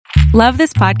Love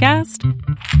this podcast?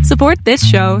 Support this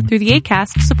show through the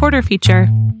Acast supporter feature.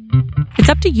 It's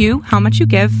up to you how much you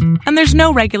give, and there's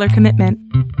no regular commitment.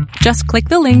 Just click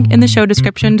the link in the show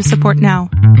description to support now.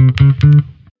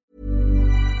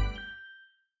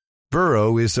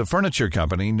 Burrow is a furniture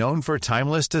company known for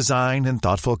timeless design and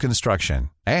thoughtful construction,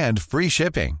 and free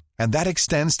shipping, and that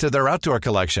extends to their outdoor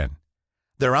collection.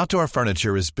 Their outdoor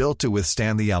furniture is built to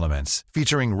withstand the elements,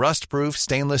 featuring rust-proof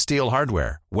stainless steel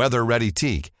hardware, weather-ready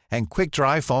teak, and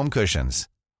quick-dry foam cushions.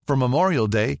 For Memorial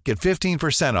Day, get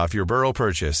 15% off your Burrow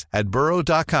purchase at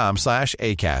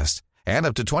burrow.com/ACAST and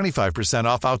up to 25%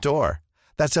 off outdoor.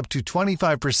 That's up to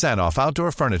 25% off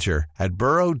outdoor furniture at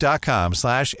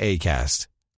burrow.com/ACAST.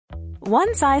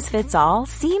 One size fits all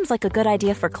seems like a good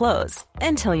idea for clothes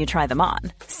until you try them on.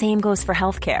 Same goes for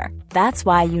healthcare. That's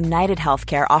why United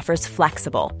Healthcare offers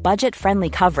flexible,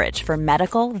 budget-friendly coverage for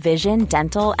medical, vision,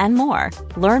 dental, and more.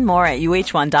 Learn more at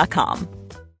uh1.com.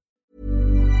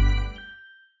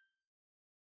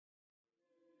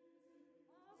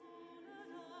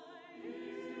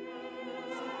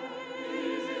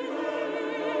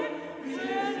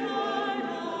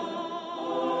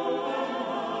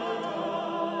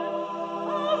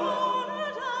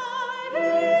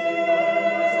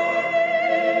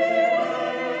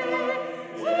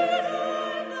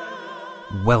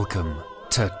 Welcome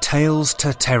to Tales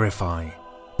to Terrify,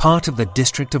 part of the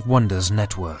District of Wonders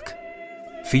network.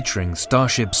 Featuring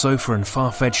Starship Sofa and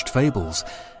far-fetched fables,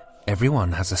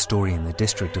 everyone has a story in the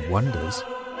District of Wonders.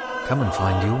 Come and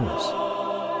find yours.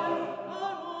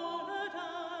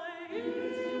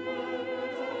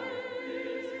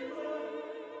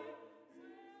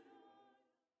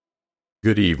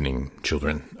 Good evening,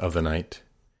 children of the night.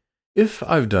 If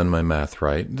I've done my math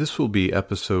right, this will be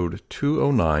episode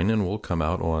 209 and will come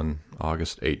out on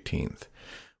August 18th,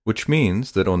 which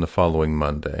means that on the following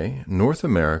Monday, North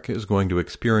America is going to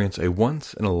experience a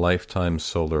once-in-a-lifetime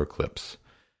solar eclipse.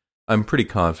 I'm pretty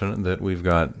confident that we've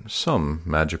got some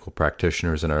magical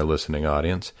practitioners in our listening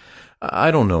audience. I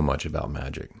don't know much about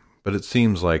magic, but it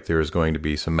seems like there is going to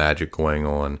be some magic going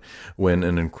on when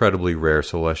an incredibly rare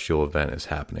celestial event is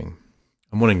happening.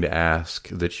 I'm wanting to ask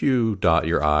that you dot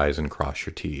your I's and cross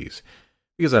your T's,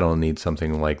 because I don't need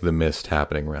something like the mist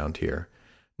happening around here.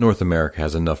 North America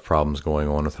has enough problems going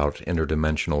on without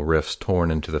interdimensional rifts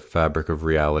torn into the fabric of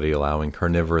reality, allowing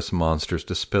carnivorous monsters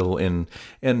to spill in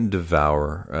and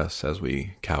devour us as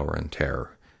we cower in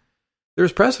terror.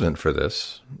 There's precedent for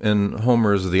this. In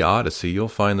Homer's The Odyssey, you'll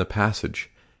find the passage,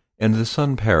 "And the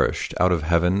sun perished out of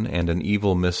heaven, and an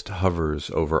evil mist hovers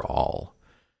over all."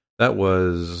 That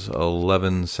was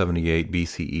 1178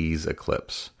 BCE's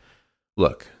eclipse.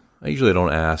 Look, I usually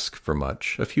don't ask for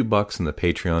much. A few bucks in the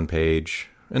Patreon page,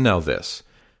 and now this.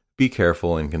 Be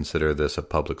careful and consider this a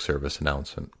public service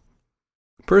announcement.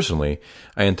 Personally,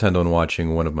 I intend on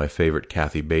watching one of my favorite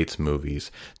Kathy Bates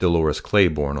movies, Dolores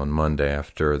Claiborne, on Monday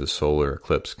after the solar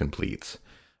eclipse completes.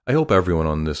 I hope everyone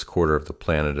on this quarter of the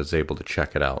planet is able to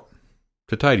check it out.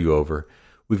 To tide you over,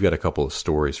 we've got a couple of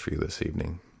stories for you this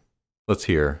evening. Let's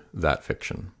hear that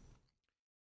fiction.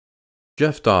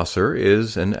 Jeff Dosser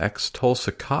is an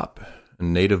ex-Tulsa cop, a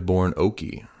native-born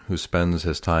Okie, who spends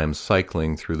his time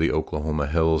cycling through the Oklahoma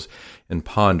hills and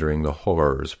pondering the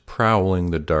horrors prowling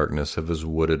the darkness of his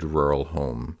wooded rural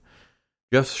home.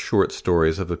 Jeff's short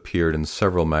stories have appeared in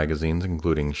several magazines,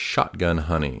 including Shotgun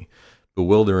Honey,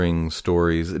 Bewildering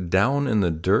Stories, Down in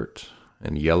the Dirt,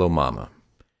 and Yellow Mama.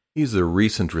 He's the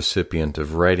recent recipient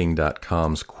of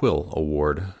Writing.com's Quill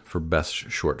Award for Best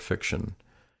Short Fiction.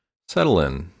 Settle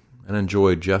in and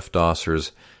enjoy Jeff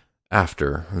Dosser's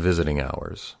After Visiting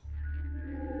Hours.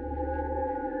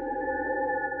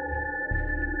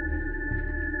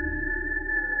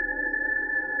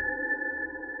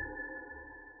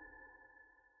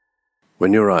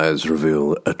 When your eyes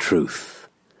reveal a truth,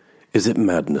 is it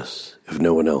madness if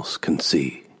no one else can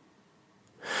see?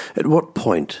 At what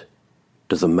point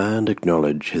does a man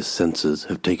acknowledge his senses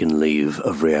have taken leave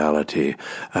of reality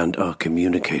and are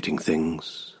communicating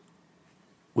things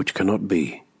which cannot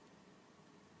be?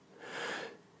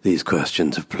 These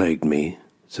questions have plagued me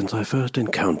since I first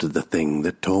encountered the thing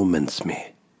that torments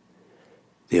me,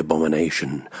 the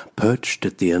abomination perched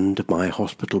at the end of my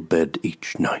hospital bed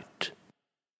each night.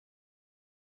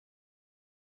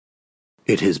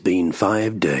 It has been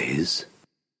 5 days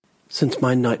since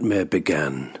my nightmare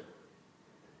began.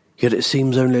 Yet it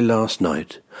seems only last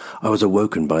night I was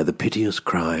awoken by the piteous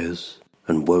cries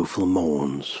and woeful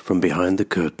mourns from behind the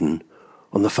curtain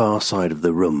on the far side of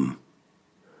the room.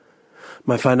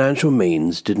 My financial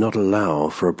means did not allow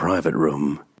for a private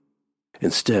room.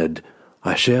 Instead,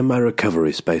 I share my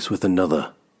recovery space with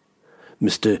another,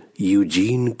 Mr.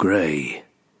 Eugene Gray,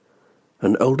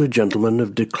 an older gentleman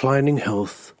of declining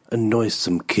health and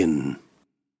noisome kin.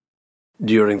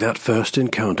 During that first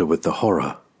encounter with the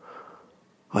horror,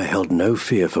 I held no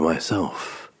fear for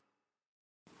myself.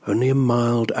 Only a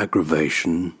mild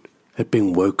aggravation had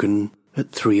been woken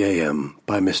at 3 a.m.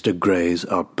 by Mr. Gray's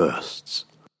outbursts.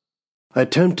 I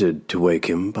attempted to wake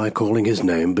him by calling his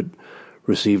name, but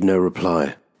received no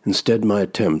reply. Instead, my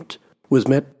attempt was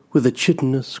met with a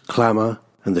chitinous clamour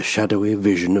and the shadowy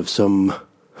vision of some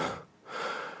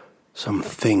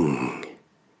thing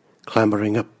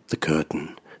clambering up the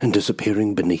curtain and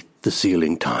disappearing beneath the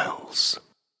ceiling tiles.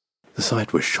 The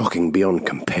sight was shocking beyond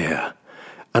compare,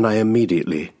 and I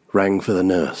immediately rang for the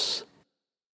nurse.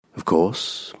 Of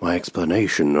course, my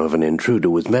explanation of an intruder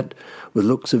was met with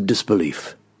looks of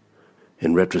disbelief.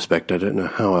 In retrospect, I don't know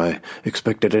how I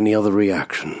expected any other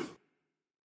reaction.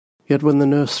 Yet when the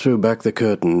nurse threw back the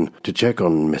curtain to check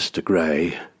on Mr.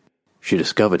 Gray, she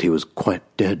discovered he was quite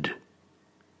dead.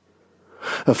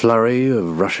 A flurry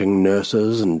of rushing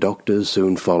nurses and doctors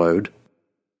soon followed,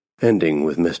 ending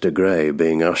with Mr. Gray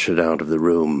being ushered out of the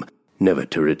room, never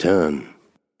to return,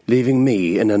 leaving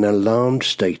me in an alarmed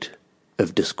state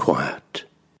of disquiet.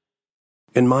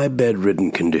 In my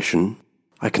bedridden condition,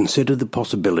 I considered the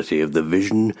possibility of the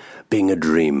vision being a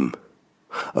dream,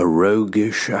 a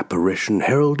roguish apparition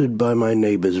heralded by my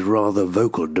neighbour's rather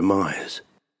vocal demise.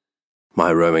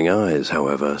 My roaming eyes,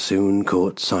 however, soon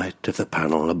caught sight of the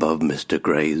panel above Mr.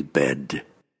 Gray's bed.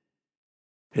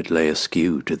 It lay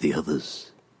askew to the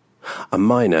others, a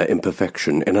minor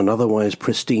imperfection in an otherwise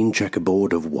pristine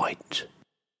checkerboard of white.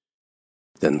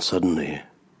 Then suddenly,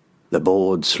 the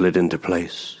board slid into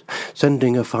place,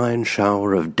 sending a fine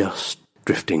shower of dust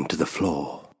drifting to the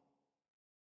floor.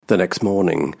 The next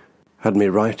morning had me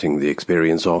writing the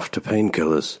experience off to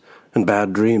painkillers and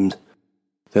bad dreams.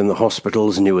 Then the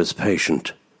hospital's newest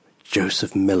patient,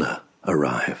 Joseph Miller,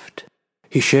 arrived.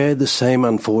 He shared the same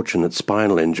unfortunate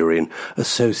spinal injury and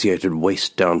associated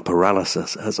waist-down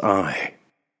paralysis as I.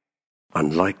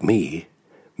 Unlike me,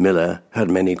 Miller had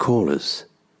many callers,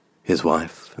 his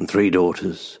wife and 3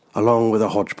 daughters, along with a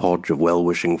hodgepodge of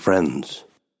well-wishing friends.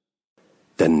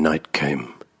 Then night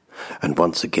came, and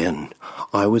once again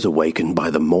I was awakened by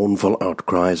the mournful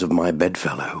outcries of my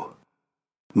bedfellow.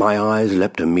 My eyes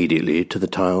leapt immediately to the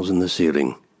tiles in the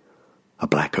ceiling. A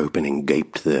black opening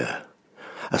gaped there.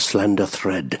 A slender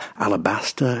thread,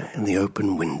 alabaster in the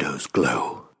open window's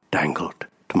glow, dangled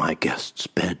to my guest's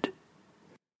bed.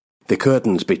 The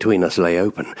curtains between us lay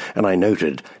open, and I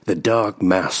noted the dark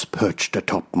mass perched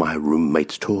atop my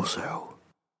roommate's torso.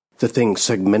 The thing's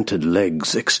segmented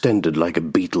legs extended like a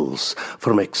beetle's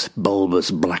from its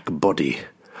bulbous black body,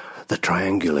 the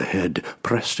triangular head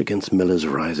pressed against Miller's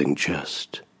rising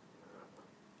chest.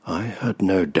 I had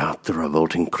no doubt the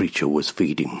revolting creature was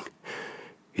feeding,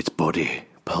 its body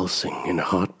pulsing in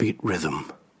heartbeat rhythm.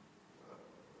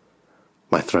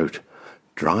 My throat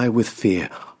dry with fear,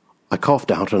 I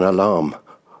coughed out an alarm,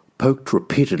 poked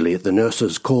repeatedly at the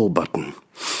nurse's call button.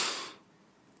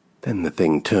 Then the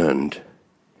thing turned,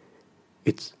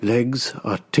 its legs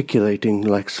articulating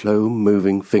like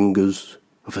slow-moving fingers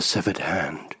of a severed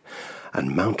hand,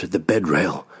 and mounted the bed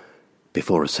rail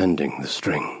before ascending the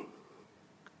string.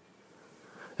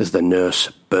 As the nurse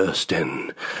burst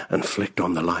in and flicked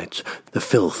on the lights, the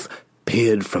filth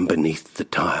peered from beneath the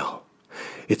tile,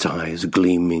 its eyes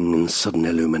gleaming in sudden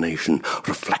illumination,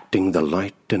 reflecting the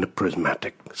light in a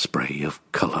prismatic spray of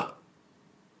colour.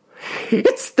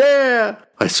 "It's there!"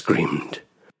 I screamed,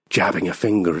 jabbing a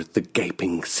finger at the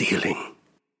gaping ceiling.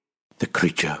 The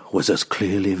creature was as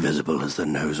clearly visible as the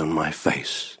nose on my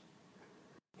face.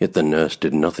 Yet the nurse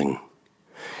did nothing.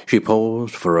 She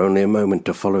paused for only a moment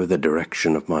to follow the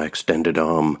direction of my extended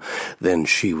arm. Then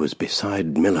she was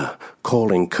beside Miller,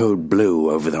 calling code blue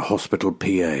over the hospital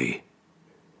PA.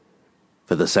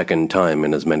 For the second time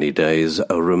in as many days,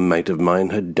 a roommate of mine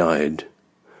had died.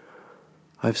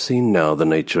 I've seen now the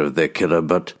nature of their killer,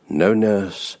 but no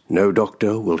nurse, no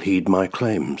doctor will heed my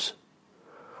claims.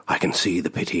 I can see the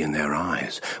pity in their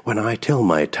eyes when I tell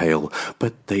my tale,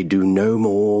 but they do no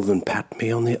more than pat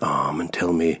me on the arm and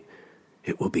tell me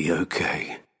it will be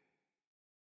okay.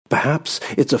 Perhaps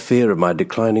it's a fear of my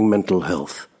declining mental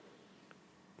health.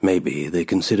 Maybe they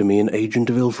consider me an agent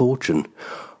of ill fortune.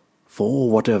 For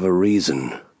whatever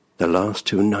reason, the last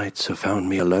 2 nights have found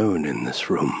me alone in this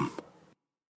room.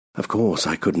 Of course,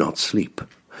 I could not sleep.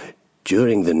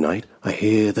 During the night, I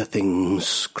hear the things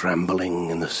scrambling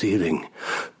in the ceiling,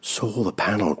 saw the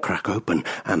panel crack open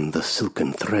and the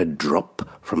silken thread drop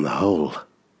from the hole.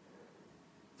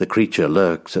 The creature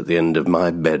lurks at the end of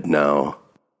my bed now,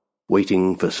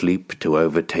 waiting for sleep to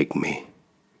overtake me.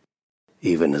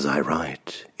 Even as I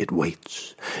write, it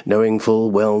waits, knowing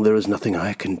full well there is nothing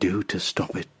I can do to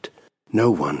stop it. No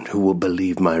one who will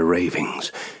believe my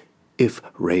ravings, if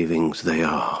ravings they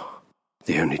are.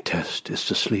 The only test is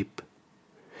to sleep.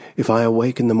 If I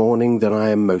awake in the morning, then I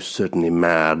am most certainly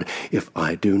mad. If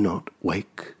I do not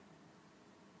wake,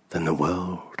 then the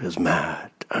world is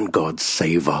mad, and God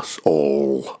save us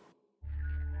all.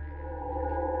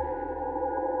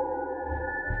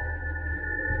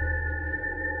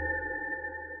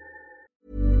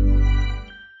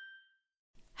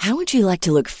 How would you like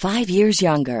to look 5 years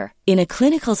younger? In a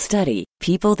clinical study,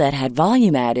 people that had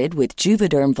volume added with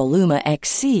Juvederm Voluma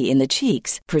XC in the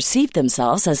cheeks perceived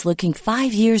themselves as looking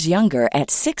 5 years younger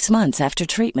at 6 months after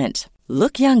treatment.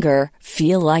 Look younger,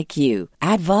 feel like you.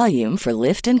 Add volume for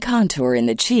lift and contour in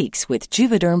the cheeks with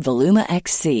Juvederm Voluma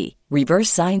XC. Reverse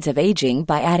signs of aging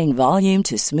by adding volume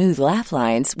to smooth laugh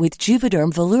lines with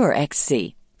Juvederm Volure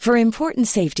XC. For important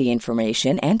safety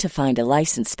information and to find a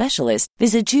licensed specialist,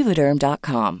 visit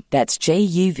Juvederm.com. That's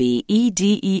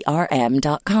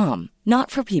JUVEDERM.com.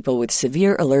 Not for people with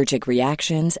severe allergic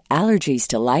reactions, allergies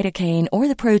to lidocaine, or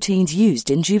the proteins used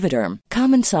in Juvederm.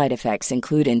 Common side effects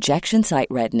include injection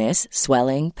site redness,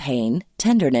 swelling, pain,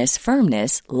 tenderness,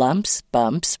 firmness, lumps,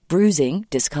 bumps, bruising,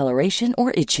 discoloration,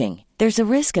 or itching. There's a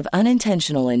risk of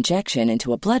unintentional injection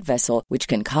into a blood vessel, which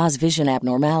can cause vision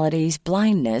abnormalities,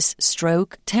 blindness,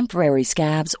 stroke, temporary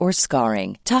scabs, or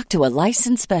scarring. Talk to a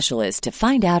licensed specialist to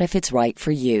find out if it's right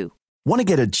for you. Want to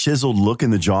get a chiseled look in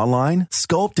the jawline?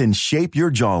 Sculpt and shape your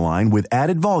jawline with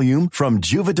added volume from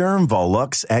Juvederm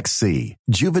Volux XC.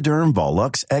 Juvederm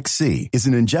Volux XC is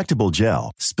an injectable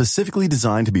gel specifically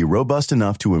designed to be robust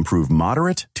enough to improve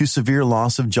moderate to severe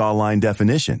loss of jawline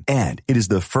definition. And it is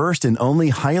the first and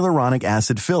only hyaluronic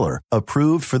acid filler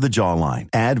approved for the jawline.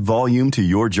 Add volume to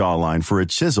your jawline for a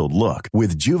chiseled look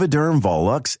with Juvederm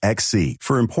Volux XC.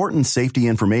 For important safety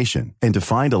information and to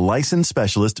find a licensed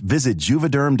specialist, visit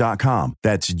Juvederm.com.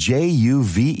 That's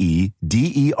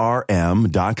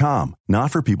JUVEDERM.com.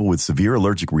 Not for people with severe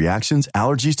allergic reactions,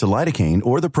 allergies to lidocaine,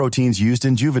 or the proteins used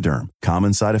in Juvederm.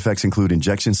 Common side effects include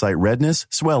injection site redness,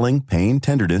 swelling, pain,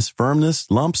 tenderness,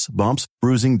 firmness, lumps, bumps,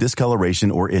 bruising,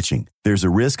 discoloration, or itching. There's a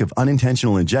risk of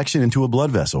unintentional injection into a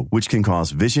blood vessel, which can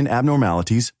cause vision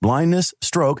abnormalities, blindness,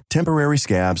 stroke, temporary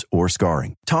scabs, or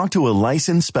scarring. Talk to a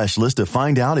licensed specialist to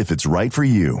find out if it's right for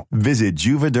you. Visit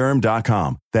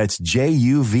Juvederm.com. That's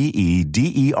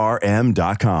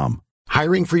JUVEDERM.com.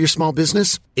 Hiring for your small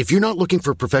business? If you're not looking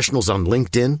for professionals on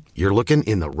LinkedIn, you're looking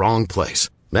in the wrong place.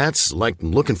 That's like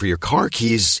looking for your car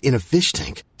keys in a fish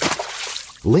tank.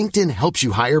 LinkedIn helps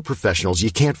you hire professionals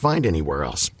you can't find anywhere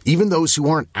else, even those who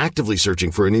aren't actively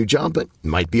searching for a new job but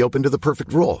might be open to the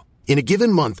perfect role. In a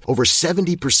given month, over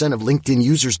 70% of LinkedIn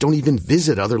users don't even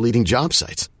visit other leading job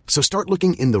sites. So start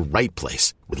looking in the right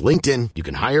place. With LinkedIn, you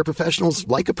can hire professionals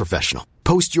like a professional.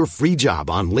 Post your free job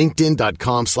on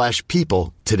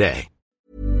linkedin.com/people today.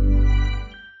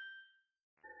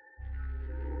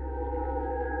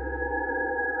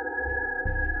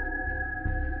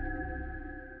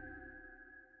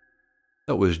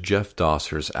 That was Jeff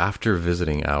Dosser's After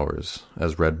Visiting Hours,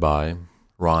 as read by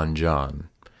Ron John.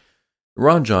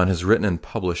 Ron John has written and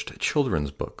published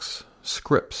children's books,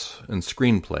 scripts, and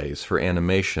screenplays for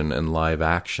animation and live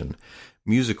action,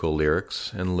 musical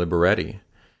lyrics, and libretti.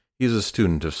 He's a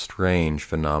student of strange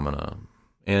phenomena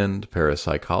and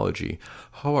parapsychology,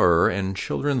 horror, and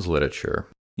children's literature.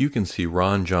 You can see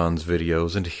Ron John's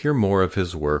videos and hear more of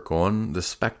his work on the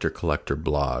Spectre Collector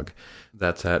blog.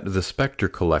 That's at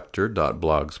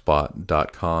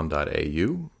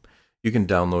thespectrecollector.blogspot.com.au. You can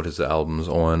download his albums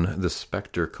on the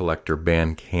Spectre Collector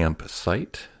Bandcamp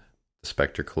site,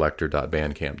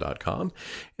 thespectrecollector.bandcamp.com,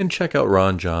 and check out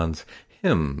Ron John's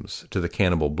hymns to the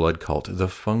cannibal blood cult, the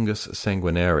Fungus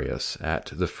Sanguinarius, at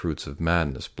the Fruits of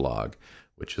Madness blog,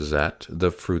 which is at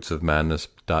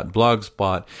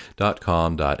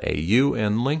thefruitsofmadness.blogspot.com.au,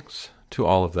 and links to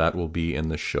all of that will be in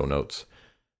the show notes.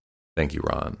 Thank you,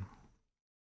 Ron.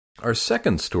 Our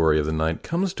second story of the night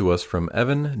comes to us from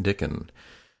Evan Dicken.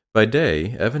 By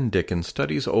day, Evan Dicken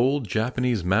studies old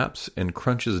Japanese maps and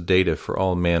crunches data for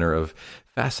all manner of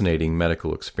fascinating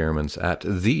medical experiments at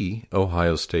The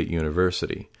Ohio State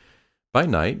University. By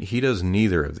night, he does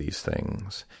neither of these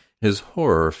things. His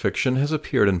horror fiction has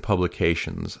appeared in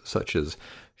publications such as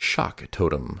Shock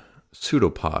Totem,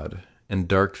 Pseudopod, and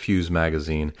Dark Fuse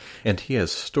magazine, and he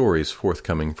has stories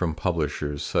forthcoming from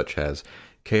publishers such as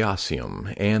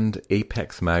Chaosium and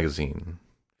Apex magazine.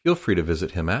 Feel free to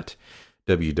visit him at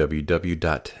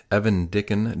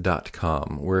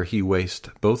www.evandicken.com, where he wastes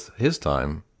both his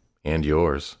time and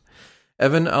yours.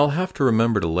 Evan, I'll have to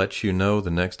remember to let you know the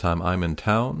next time I'm in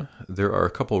town. There are a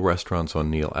couple restaurants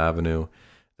on Neal Avenue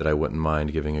that I wouldn't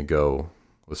mind giving a go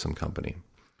with some company.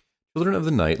 Children of the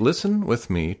night, listen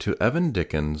with me to Evan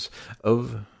Dicken's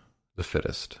Of the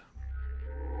Fittest.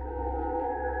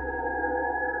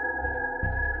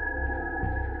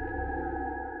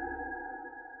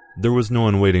 There was no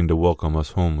one waiting to welcome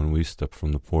us home when we stepped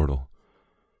from the portal.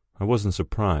 I wasn't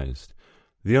surprised.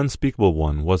 The unspeakable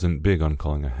one wasn't big on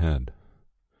calling ahead.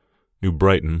 New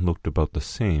Brighton looked about the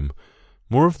same.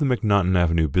 More of the McNaughton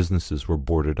Avenue businesses were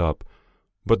boarded up,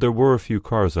 but there were a few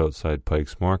cars outside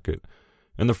Pike's Market,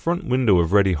 and the front window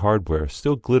of Ready Hardware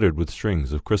still glittered with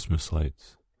strings of Christmas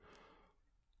lights.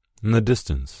 In the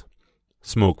distance,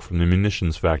 smoke from the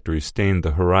munitions factory stained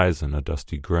the horizon a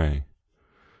dusty gray.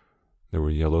 There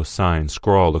were yellow signs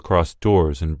scrawled across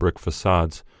doors and brick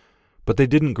facades, but they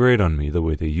didn't grate on me the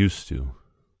way they used to.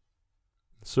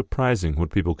 It's surprising what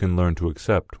people can learn to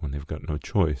accept when they've got no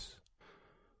choice.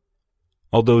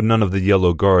 Although none of the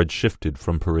yellow guards shifted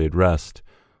from parade rest,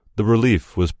 the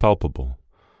relief was palpable.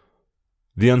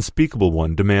 The unspeakable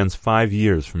one demands 5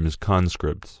 years from his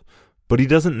conscripts, but he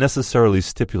doesn't necessarily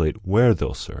stipulate where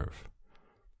they'll serve.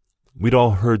 We'd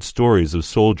all heard stories of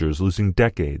soldiers losing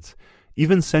decades,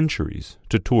 even centuries,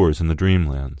 to tours in the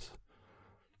Dreamlands.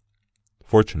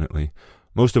 Fortunately,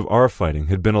 most of our fighting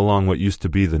had been along what used to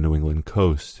be the New England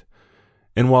coast,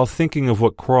 and while thinking of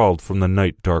what crawled from the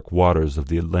night-dark waters of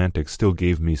the Atlantic still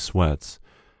gave me sweats,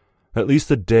 at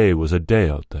least a day was a day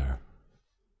out there.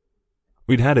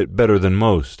 We'd had it better than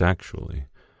most, actually.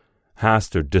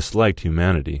 Hastur disliked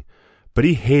humanity, but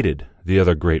he hated the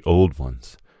other great old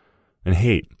ones, and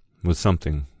hate was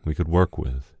something we could work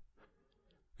with.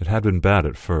 It had been bad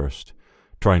at first,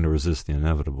 trying to resist the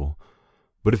inevitable,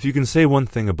 but if you can say one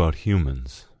thing about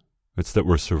humans, it's that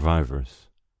we're survivors.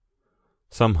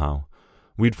 Somehow,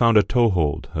 we'd found a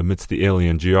toehold amidst the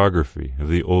alien geography of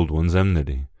the old one's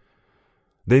enmity.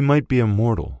 They might be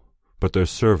immortal, but their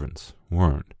servants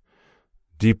weren't.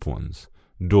 Deep ones,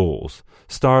 doles,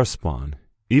 star spawn,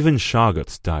 even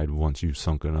shoggoths died once you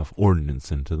sunk enough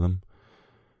ordnance into them.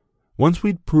 Once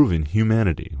we'd proven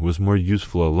humanity was more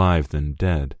useful alive than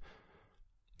dead,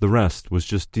 the rest was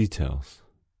just details.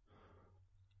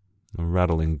 A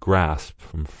rattling grasp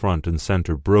from front and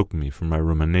center broke me from my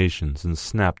ruminations and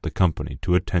snapped the company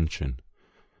to attention.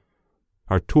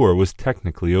 Our tour was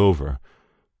technically over,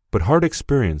 but hard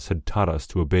experience had taught us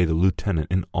to obey the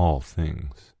lieutenant in all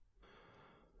things.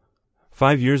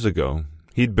 5 years ago,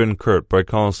 he'd been Kurt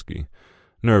Brykalski,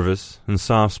 nervous and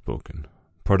soft-spoken,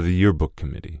 part of the yearbook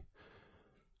committee.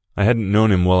 I hadn't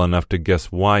known him well enough to guess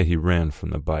why he ran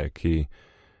from the Bayaki.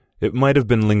 It might have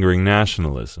been lingering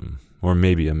nationalism, or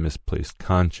maybe a misplaced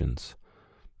conscience,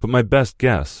 but my best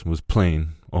guess was plain,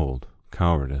 old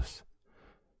cowardice.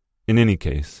 In any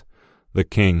case, the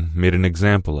king made an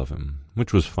example of him,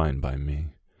 which was fine by me.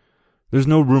 There's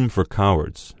no room for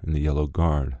cowards in the Yellow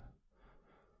Guard.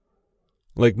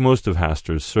 Like most of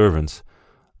Hastur's servants,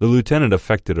 the lieutenant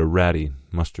affected a ratty,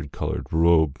 mustard-colored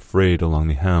robe frayed along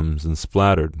the hems and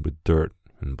splattered with dirt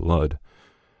and blood.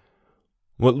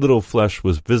 What little flesh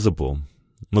was visible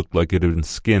looked like it had been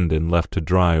skinned and left to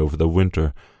dry over the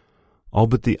winter, all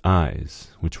but the eyes,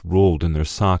 which rolled in their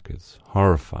sockets,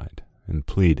 horrified and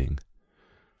pleading.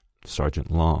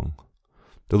 Sergeant Long.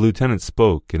 The lieutenant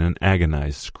spoke in an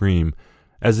agonized scream,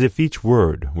 as if each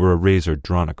word were a razor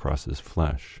drawn across his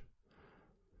flesh.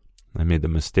 I made the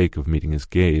mistake of meeting his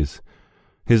gaze.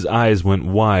 His eyes went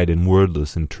wide in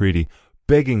wordless entreaty,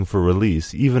 begging for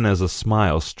release even as a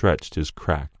smile stretched his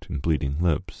cracked and bleeding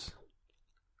lips.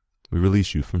 We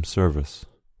release you from service.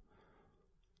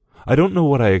 I don't know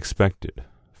what I expected.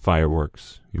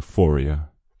 Fireworks, euphoria,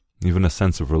 even a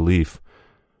sense of relief.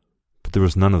 But there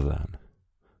was none of that.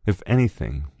 If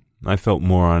anything, I felt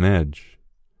more on edge.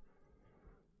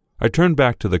 I turned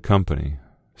back to the company,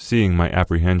 seeing my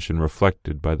apprehension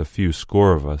reflected by the few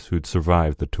score of us who'd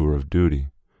survived the tour of duty.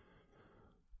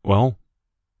 Well,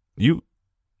 you...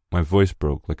 My voice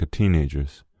broke like a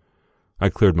teenager's. I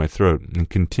cleared my throat and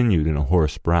continued in a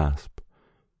hoarse rasp.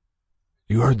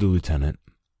 You heard the lieutenant.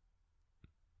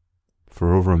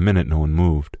 For over a minute no one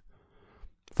moved.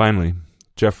 Finally,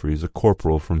 Jeffries, a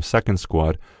corporal from 2nd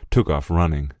Squad, took off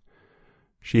running.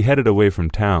 She headed away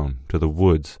from town, to the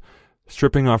woods,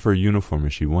 stripping off her uniform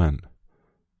as she went.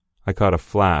 I caught a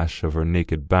flash of her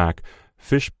naked back,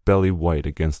 fish belly white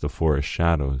against the forest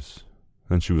shadows.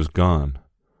 Then she was gone.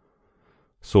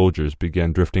 Soldiers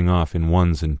began drifting off in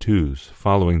ones and twos,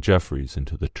 following Jeffries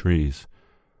into the trees.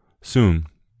 Soon,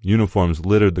 uniforms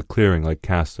littered the clearing like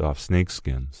cast-off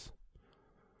snakeskins.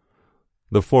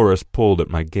 The forest pulled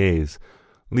at my gaze,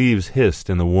 Leaves hissed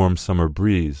in the warm summer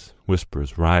breeze,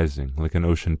 whispers rising like an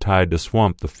ocean tide to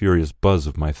swamp the furious buzz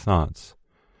of my thoughts.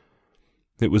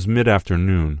 It was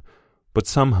mid-afternoon, but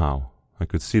somehow I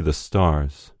could see the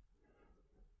stars.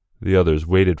 The others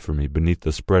waited for me beneath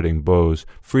the spreading boughs,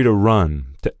 free to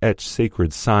run, to etch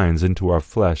sacred signs into our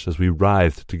flesh as we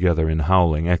writhed together in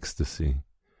howling ecstasy.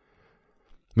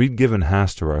 We'd given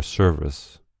Hastur our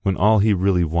service, when all he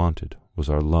really wanted was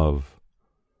our love.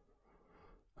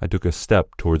 I took a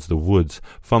step towards the woods,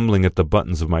 fumbling at the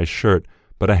buttons of my shirt,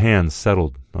 but a hand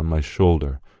settled on my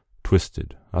shoulder,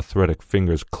 twisted, arthritic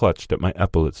fingers clutched at my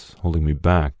epaulets, holding me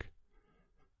back.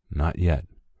 Not yet.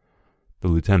 The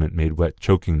lieutenant made wet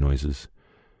choking noises.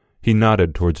 He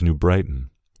nodded towards New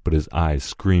Brighton, but his eyes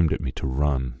screamed at me to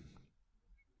run.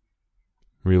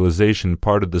 Realization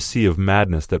parted the sea of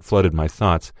madness that flooded my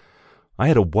thoughts. I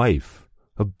had a wife,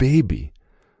 a baby.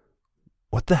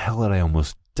 What the hell had I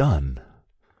almost done?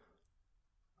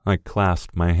 I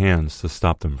clasped my hands to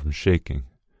stop them from shaking.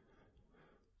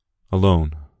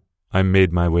 Alone, I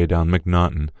made my way down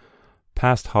McNaughton,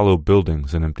 past hollow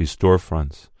buildings and empty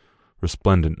storefronts,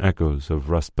 resplendent echoes of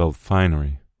Rust Belt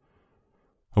finery.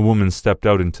 A woman stepped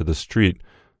out into the street.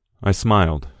 I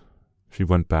smiled. She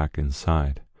went back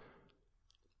inside.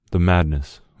 The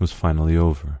madness was finally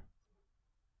over.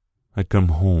 I'd come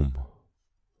home.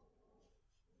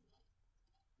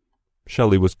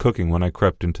 Shelley was cooking when I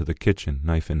crept into the kitchen,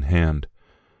 knife in hand.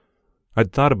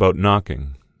 I'd thought about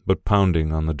knocking, but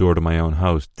pounding on the door to my own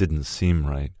house didn't seem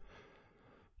right.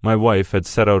 My wife had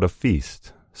set out a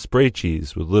feast, spray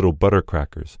cheese with little butter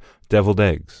crackers, deviled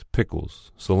eggs,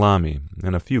 pickles, salami,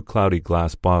 and a few cloudy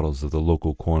glass bottles of the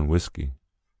local corn whiskey.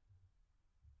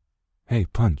 "Hey,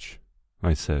 Punch,"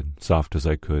 I said, soft as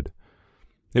I could.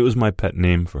 It was my pet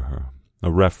name for her,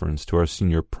 a reference to our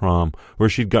senior prom, where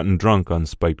she'd gotten drunk on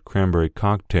spiked cranberry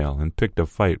cocktail and picked a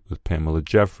fight with Pamela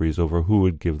Jeffries over who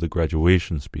would give the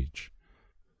graduation speech.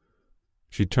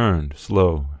 She turned,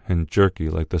 slow and jerky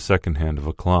like the second hand of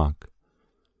a clock.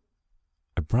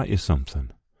 "I brought you something."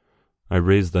 I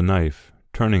raised the knife,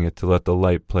 turning it to let the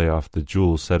light play off the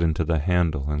jewels set into the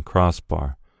handle and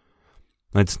crossbar.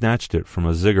 I'd snatched it from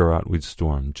a ziggurat we'd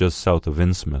stormed just south of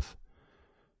Innsmouth.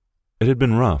 It had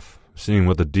been rough, seeing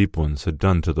what the Deep Ones had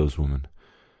done to those women.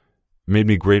 It made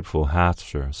me grateful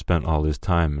Hastur spent all his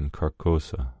time in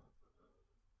Carcosa.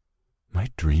 "Am I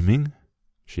dreaming?"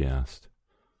 she asked.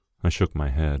 I shook my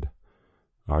head.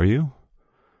 "Are you?"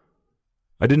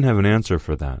 I didn't have an answer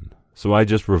for that, so I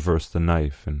just reversed the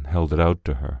knife and held it out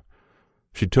to her.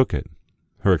 She took it,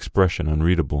 her expression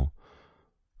unreadable.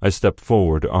 I stepped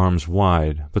forward, arms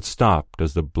wide, but stopped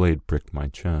as the blade pricked my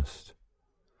chest.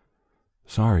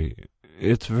 "Sorry,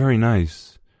 it's very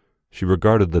nice." She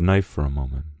regarded the knife for a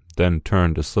moment, then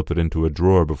turned to slip it into a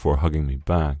drawer before hugging me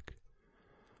back.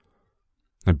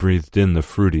 I breathed in the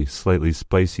fruity, slightly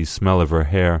spicy smell of her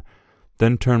hair,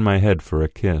 then turned my head for a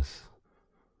kiss.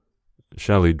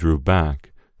 Shelley drew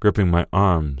back, gripping my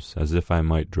arms as if I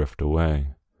might drift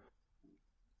away.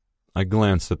 I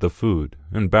glanced at the food,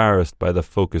 embarrassed by the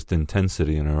focused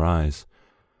intensity in her eyes.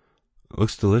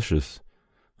 "Looks delicious.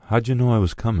 How'd you know I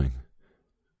was coming?"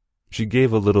 She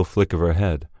gave a little flick of her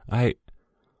head.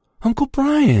 Uncle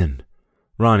Brian!"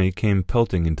 Ronnie came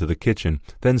pelting into the kitchen,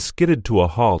 then skidded to a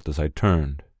halt as I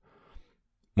turned.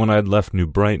 When I had left New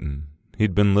Brighton,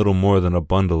 he'd been little more than a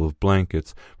bundle of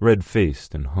blankets,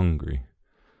 red-faced and hungry.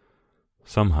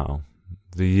 Somehow,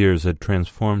 the years had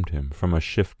transformed him from a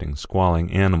shifting,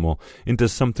 squalling animal into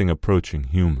something approaching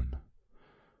human.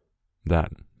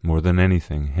 That, more than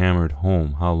anything, hammered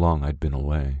home how long I'd been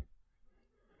away.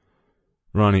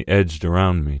 Ronnie edged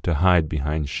around me to hide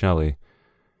behind Shelley.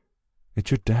 "It's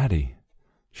your daddy."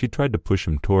 She tried to push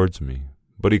him towards me,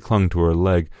 but he clung to her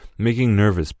leg, making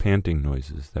nervous panting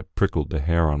noises that prickled the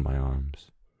hair on my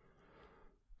arms.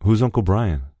 "Who's Uncle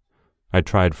Brian?" I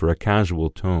tried for a casual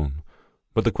tone,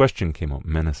 but the question came out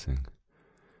menacing.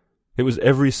 It was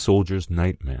every soldier's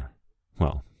nightmare.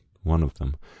 Well, one of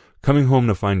them. Coming home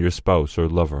to find your spouse or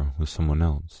lover with someone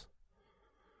else.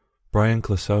 "Brian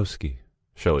Klosowski,"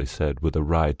 Shelley said with a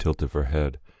wry tilt of her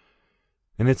head.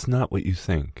 "And it's not what you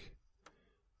think."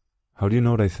 "How do you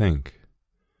know what I think?"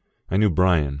 I knew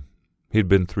Brian. He'd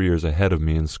been 3 years ahead of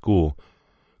me in school,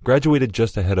 graduated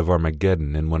just ahead of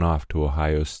Armageddon and went off to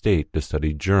Ohio State to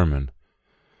study German,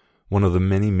 one of the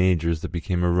many majors that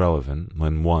became irrelevant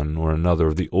when one or another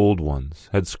of the old ones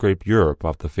had scraped Europe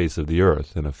off the face of the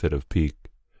earth in a fit of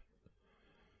pique.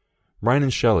 Brian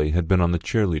and Shelley had been on the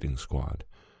cheerleading squad,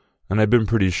 and I'd been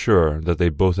pretty sure that they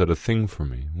both had a thing for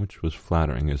me, which was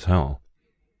flattering as hell.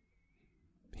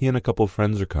 "He and a couple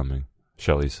friends are coming,"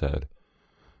 Shelley said.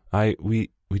 We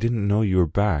didn't know you were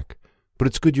back, But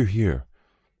it's good you're here.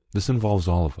 This involves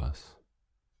all of us."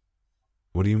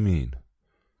 "What do you mean?"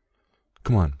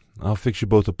 "Come on, I'll fix you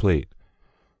both a plate."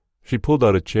 She pulled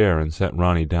out a chair and sat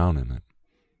Ronnie down in it.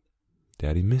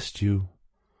 "Daddy missed you."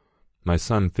 My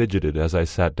son fidgeted as I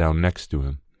sat down next to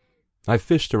him. I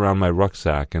fished around my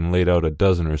rucksack and laid out a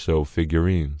dozen or so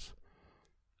figurines.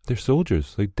 "They're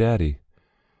soldiers, like Daddy."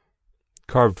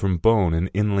 Carved from bone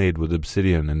and inlaid with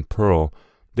obsidian and pearl,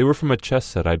 they were from a chess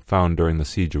set I'd found during the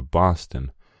siege of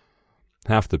Boston.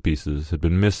 Half the pieces had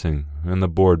been missing, and the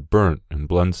board burnt and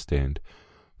blood-stained,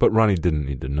 but Ronnie didn't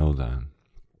need to know that.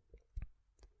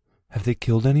 "Have they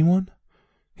killed anyone?"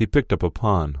 He picked up a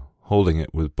pawn, holding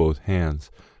it with both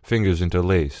hands, fingers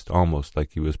interlaced, almost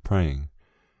like he was praying.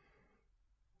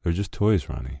 "They're just toys,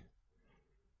 Ronnie."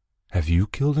 "Have you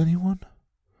killed anyone?"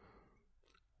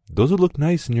 "Those would look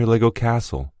nice in your Lego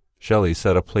castle." Shelley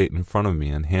set a plate in front of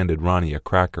me and handed Ronnie a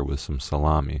cracker with some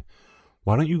salami.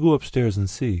 "Why don't you go upstairs and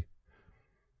see?"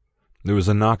 There was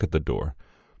a knock at the door.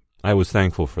 I was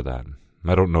thankful for that.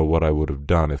 I don't know what I would have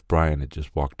done if Brian had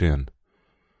just walked in.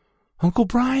 "Uncle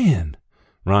Brian!"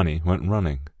 Ronnie went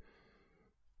running.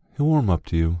 "He'll warm up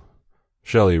to you."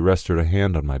 Shelley rested a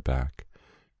hand on my back.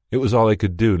 It was all I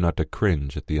could do not to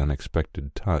cringe at the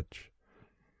unexpected touch.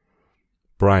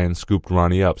 Brian scooped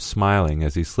Ronnie up, smiling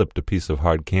as he slipped a piece of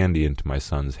hard candy into my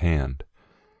son's hand.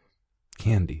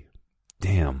 Candy.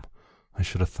 Damn, I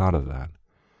should have thought of that.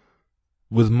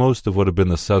 With most of what had been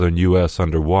the southern U.S.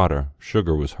 underwater,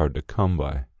 sugar was hard to come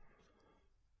by.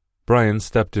 Brian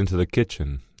stepped into the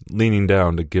kitchen, leaning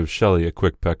down to give Shelley a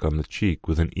quick peck on the cheek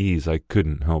with an ease I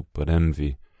couldn't help but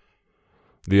envy.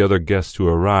 The other guests who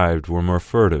arrived were more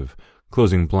furtive,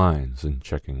 closing blinds and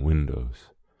checking windows.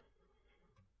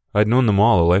 I'd known them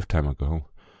all a lifetime ago.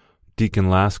 Dicken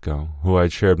Lasco, who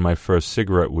I'd shared my first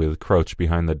cigarette with, crouched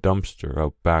behind the dumpster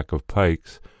out back of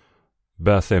Pike's.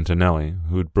 Beth Antonelli,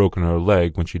 who'd broken her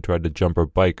leg when she tried to jump her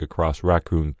bike across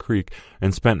Raccoon Creek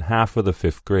and spent half of the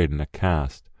 5th grade in a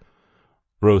cast.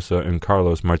 Rosa and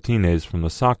Carlos Martinez from the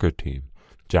soccer team,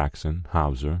 Jackson,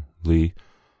 Hauser, Lee.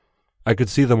 I could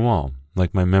see them all,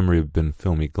 like my memory had been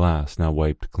filmy glass, now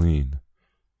wiped clean.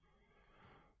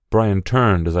 Brian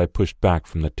turned as I pushed back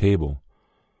from the table.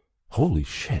 "Holy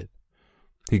shit."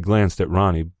 He glanced at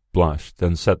Ronnie, blushed,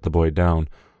 then set the boy down.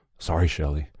 "Sorry,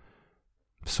 Shelley."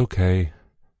 "It's okay."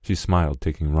 She smiled,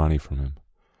 taking Ronnie from him.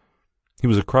 He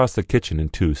was across the kitchen in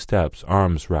 2 steps,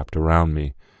 arms wrapped around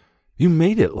me. "You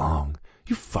made it, Long.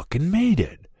 You fucking made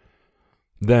it."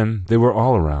 Then they were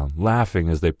all around, laughing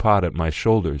as they pawed at my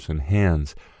shoulders and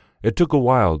hands. It took a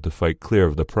while to fight clear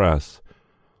of the press.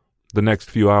 The next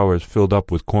few hours filled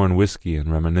up with corn whiskey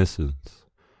and reminiscence.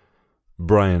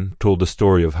 Brian told the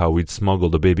story of how we'd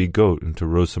smuggled a baby goat into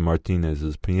Rosa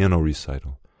Martinez's piano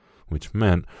recital, which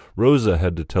meant Rosa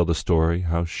had to tell the story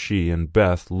how she and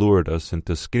Beth lured us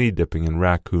into skinny dipping in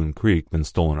Raccoon Creek, then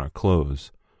stolen our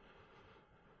clothes.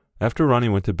 After Ronnie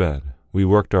went to bed, we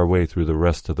worked our way through the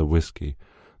rest of the whiskey,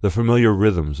 the familiar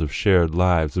rhythms of shared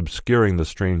lives obscuring the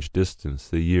strange distance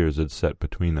the years had set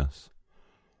between us.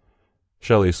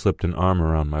 Shelley slipped an arm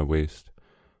around my waist.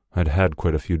 I'd had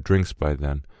quite a few drinks by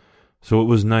then, so it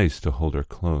was nice to hold her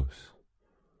close.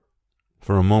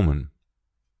 For a moment,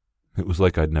 it was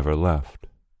like I'd never left.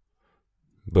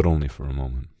 But only for a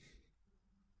moment.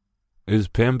 "Is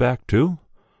Pam back too?"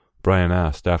 Brian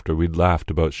asked after we'd laughed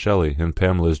about Shelley and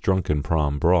Pamela's drunken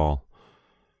prom brawl.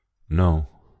 "No."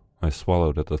 I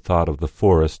swallowed at the thought of the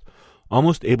forest,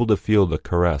 almost able to feel the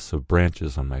caress of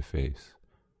branches on my face.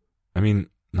 "I mean,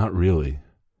 not really."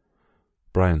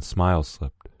 Brian's smile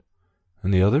slipped.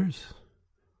 "And the others?"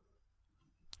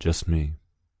 "Just me."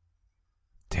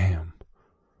 "Damn.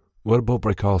 What about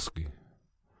Braikalski?"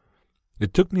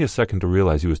 It took me a second to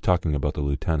realize he was talking about the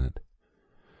lieutenant.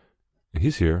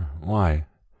 "He's here. Why?"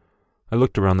 I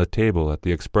looked around the table at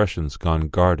the expressions gone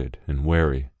guarded and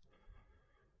wary.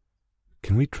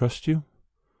 "Can we trust you?"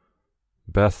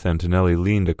 Beth Antonelli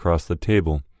leaned across the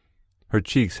table. Her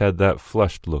cheeks had that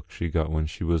flushed look she got when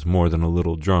she was more than a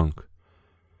little drunk.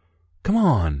 "Come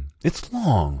on, it's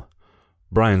Long."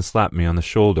 Brian slapped me on the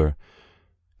shoulder.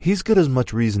 "He's got as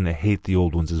much reason to hate the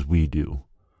old ones as we do."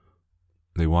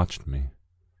 They watched me.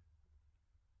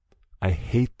 "I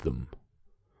hate them."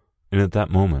 And at that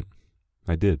moment,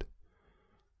 I did.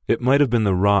 It might have been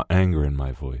the raw anger in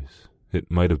my voice.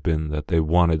 It might have been that they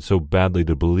wanted so badly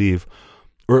to believe,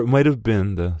 or it might have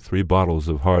been the 3 bottles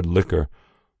of hard liquor,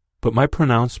 but my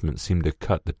pronouncement seemed to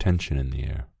cut the tension in the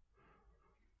air.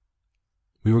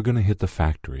 "We were going to hit the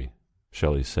factory,"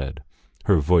 Shelley said,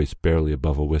 her voice barely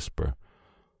above a whisper.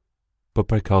 "But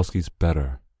Braikalski's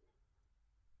better.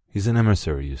 He's an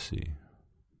emissary, you see.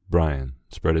 Brian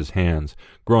spread his hands,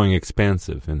 growing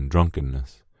expansive in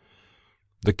drunkenness.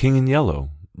 "The king in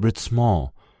yellow, writ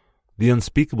small. The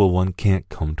unspeakable one can't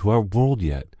come to our world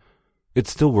yet. It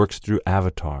still works through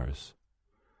avatars."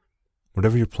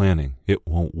 "Whatever you're planning, it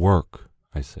won't work,"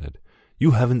 I said.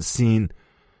 "You haven't seen—"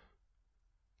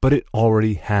 "But it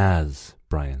already has,"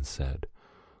 Brian said.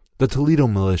 "The Toledo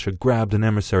militia grabbed an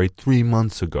emissary 3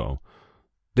 months ago.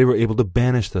 They were able to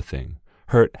banish the thing.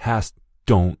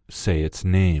 Don't say its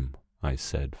name," I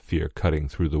said, fear cutting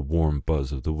through the warm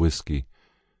buzz of the whiskey.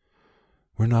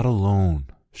 "We're not alone,"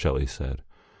 Shelley said.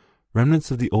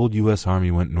 "Remnants of the old U.S.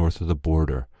 Army went north of the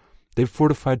border. They've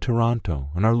fortified Toronto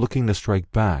and are looking to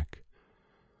strike back."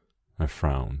 I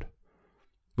frowned.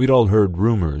 We'd all heard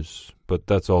rumors, but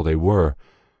that's all they were.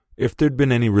 If there'd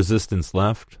been any resistance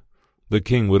left, the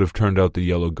king would have turned out the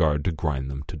Yellow Guard to grind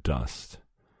them to dust.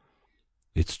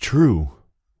 "It's true."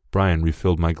 Brian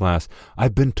refilled my glass.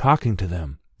 "I've been talking to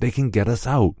them. They can get us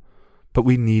out, but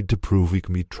we need to prove we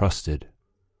can be trusted."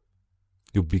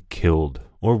 "You'll be killed,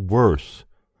 or worse."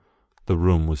 The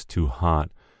room was too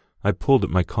hot. I pulled at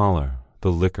my collar,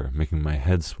 the liquor making my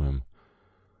head swim.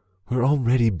 "We're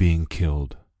already being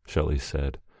killed," Shelley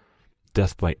said.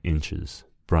 "Death by inches,"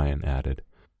 Brian added.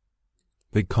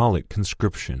 "They call it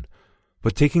conscription,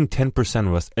 but taking 10%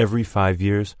 of us every 5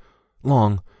 years,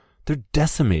 they're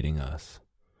decimating us."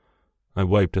 I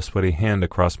wiped a sweaty hand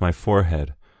across my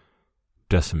forehead.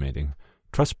 Decimating.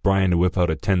 Trust Brian to whip out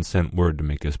a 10-cent word to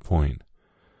make his point.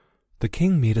 "The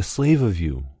king made a slave of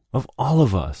you, of all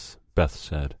of us," Beth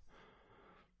said.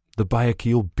 "The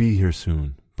Bayakil'll be here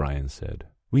soon," Brian said.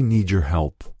 "We need your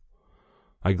help."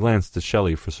 I glanced at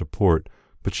Shelley for support,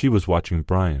 but she was watching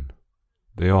Brian.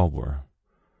 They all were.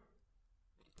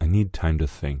 "I need time to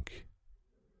think.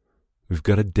 We've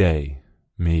got a day,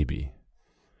 maybe."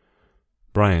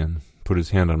 Brian put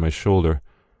his hand on my shoulder.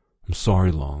 "I'm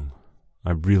sorry, Long.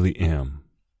 I really am.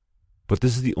 But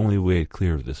this is the only way to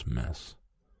clear of this mess."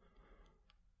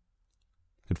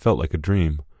 It felt like a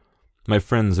dream. My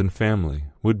friends and family,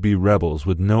 would-be rebels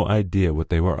with no idea what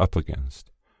they were up against.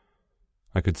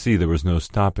 I could see there was no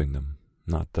stopping them,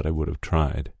 not that I would have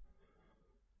tried.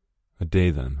 A day,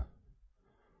 then.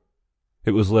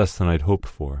 It was less than I'd hoped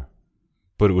for,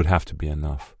 but it would have to be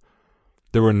enough.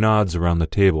 There were nods around the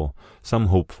table, some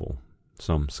hopeful,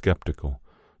 some skeptical,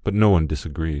 but no one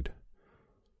disagreed.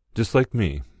 Just like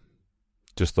me,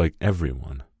 just like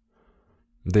everyone.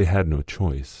 They had no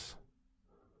choice.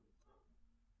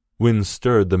 Wind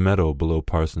stirred the meadow below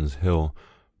Parsons Hill,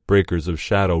 breakers of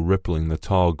shadow rippling the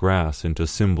tall grass into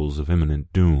symbols of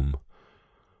imminent doom.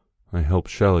 I helped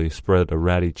Shelley spread a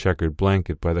ratty checkered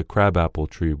blanket by the crabapple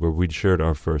tree where we'd shared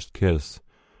our first kiss.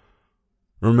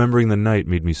 Remembering the night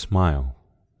made me smile,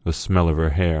 the smell of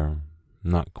her hair,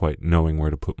 not quite knowing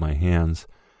where to put my hands.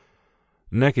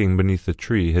 Necking beneath the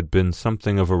tree had been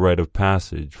something of a rite of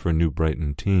passage for New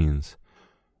Brighton teens.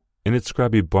 In its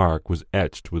scrubby bark was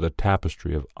etched with a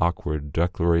tapestry of awkward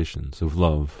declarations of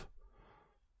love.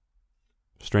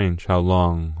 Strange how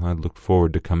long I'd looked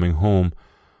forward to coming home,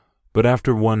 but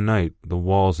after one night the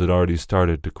walls had already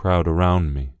started to crowd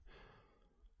around me.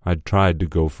 I'd tried to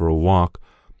go for a walk,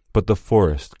 but the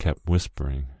forest kept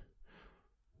whispering.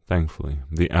 Thankfully,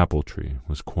 the apple tree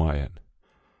was quiet.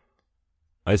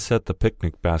 I set the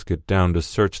picnic basket down to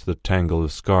search the tangle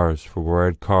of scars for where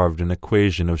I'd carved an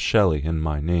equation of Shelley and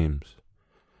my names.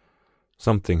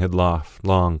 Something had left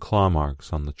long claw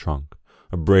marks on the trunk,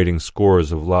 abrading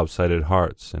scores of lopsided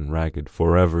hearts and ragged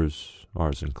forevers,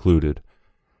 ours included.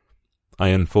 I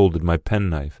unfolded my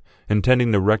penknife,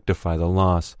 intending to rectify the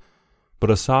loss, but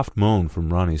a soft moan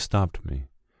from Ronnie stopped me.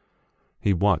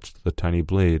 He watched the tiny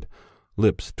blade,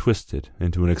 lips twisted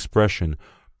into an expression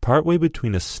partway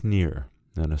between a sneer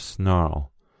and a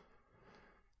snarl.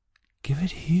 "Give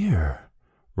it here."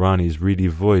 Ronnie's reedy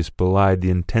voice belied the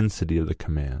intensity of the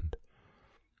command.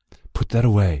 "Put that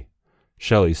away."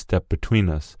 Shelley stepped between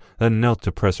us, then knelt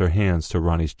to press her hands to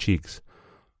Ronnie's cheeks.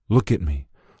 "Look at me.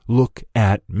 Look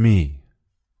at me."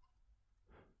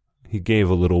 He gave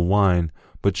a little whine,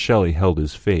 but Shelley held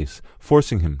his face,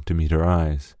 forcing him to meet her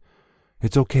eyes.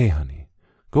 "It's okay, honey.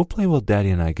 Go play while Daddy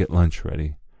and I get lunch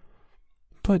ready."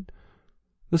 "But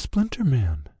the Splinter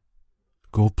Man."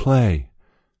 "Go play."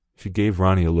 She gave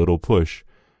Ronnie a little push.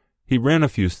 He ran a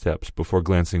few steps before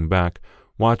glancing back,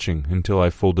 watching until I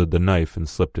folded the knife and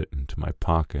slipped it into my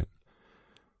pocket.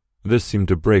 This seemed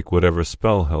to break whatever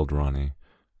spell held Ronnie,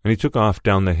 and he took off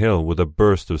down the hill with a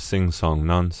burst of sing-song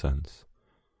nonsense.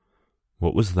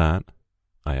 "What was that?"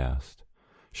 I asked.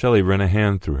 Shelley ran a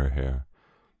hand through her hair.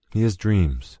 "He has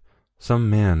dreams. Some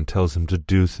man tells him to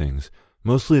do things.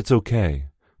 Mostly it's okay,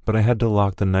 but but I had to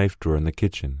lock the knife drawer in the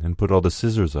kitchen and put all the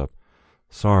scissors up.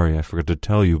 Sorry, I forgot to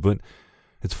tell you, but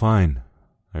it's fine.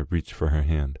 I reached for her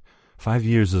hand. 5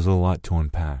 years is a lot to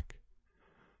unpack.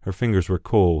 Her fingers were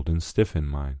cold and stiff in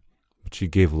mine, but she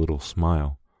gave a little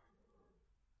smile.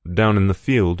 Down in the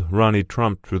field, Ronnie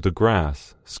tromped through the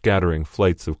grass, scattering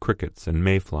flights of crickets and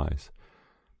mayflies.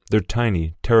 Their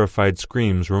tiny, terrified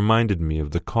screams reminded me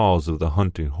of the calls of the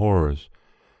hunting horrors,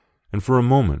 and for a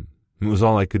moment it was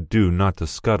all I could do not to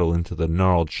scuttle into the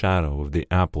gnarled shadow of the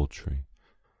apple tree.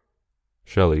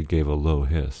 Shelley gave a low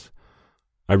hiss.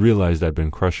 I realized I'd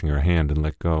been crushing her hand and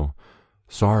let go.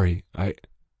 Sorry,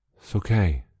 it's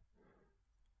okay.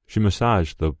 She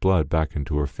massaged the blood back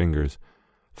into her fingers.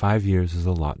 5 years is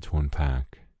a lot to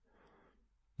unpack.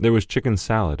 There was chicken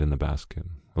salad in the basket,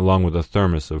 along with a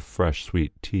thermos of fresh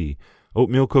sweet tea,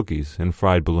 oatmeal cookies, and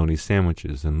fried bologna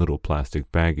sandwiches in little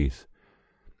plastic baggies.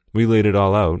 We laid it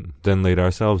all out, then laid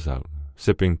ourselves out,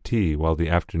 sipping tea while the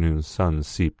afternoon sun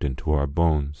seeped into our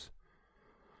bones.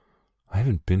 I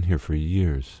haven't been here for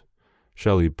years.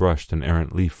 Shelley brushed an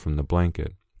errant leaf from the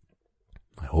blanket.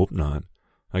 I hope not.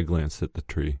 I glanced at the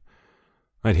tree.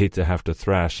 I'd hate to have to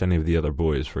thrash any of the other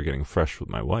boys for getting fresh with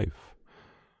my wife.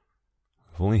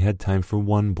 I've only had time for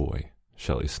one boy,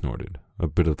 Shelley snorted, a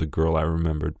bit of the girl I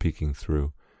remembered peeking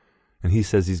through, and he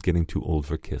says he's getting too old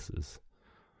for kisses.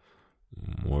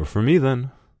 More for me,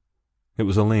 then. It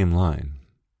was a lame line,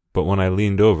 but when I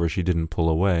leaned over, she didn't pull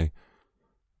away.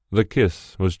 The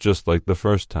kiss was just like the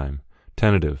first time,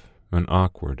 tentative and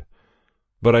awkward,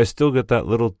 but I still get that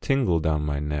little tingle down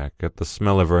my neck at the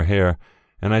smell of her hair,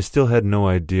 and I still had no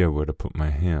idea where to put my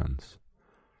hands.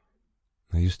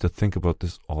 I used to think about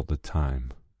this all the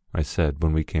time, I said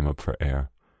when we came up for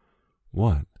air.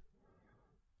 What?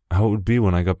 How it would be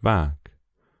when I got back.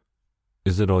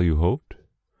 Is it all you hoped?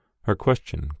 Her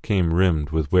question came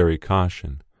rimmed with wary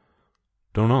caution.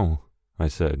 Don't know, I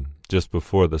said, just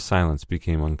before the silence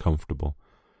became uncomfortable.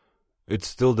 It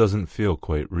still doesn't feel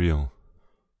quite real.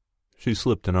 She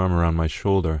slipped an arm around my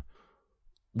shoulder.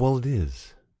 Well, it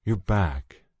is. You're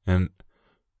back, and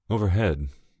overhead,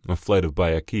 a flight of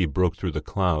Bayaki broke through the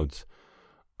clouds.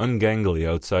 Ungangly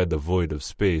outside the void of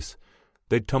space,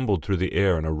 they tumbled through the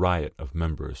air in a riot of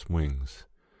membranous wings.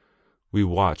 We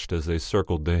watched as they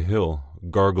circled the hill,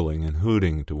 gargling and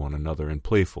hooting to one another in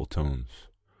playful tones.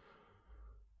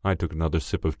 I took another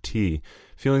sip of tea,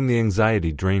 feeling the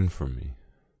anxiety drain from me.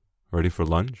 Ready for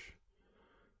lunch?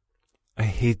 I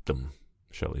hate them,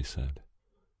 Shelley said.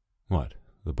 What,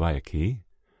 the Bayaki?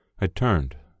 I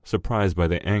turned, surprised by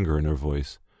the anger in her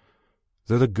voice.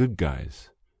 They're the good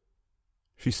guys.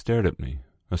 She stared at me,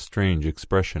 a strange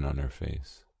expression on her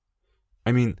face.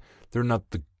 I mean, they're not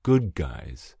the good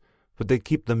guys, but they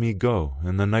keep the me go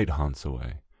and the night haunts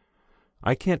away.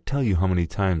 I can't tell you how many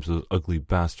times those ugly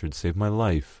bastards saved my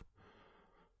life.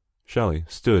 Shelley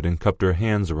stood and cupped her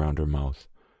hands around her mouth.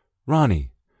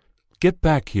 Ronnie, get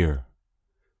back here.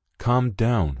 Calm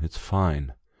down, it's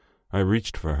fine. I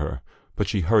reached for her, but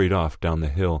she hurried off down the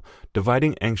hill,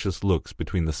 dividing anxious looks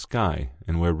between the sky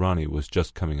and where Ronnie was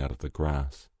just coming out of the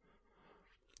grass.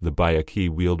 The Bayaki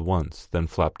wheeled once, then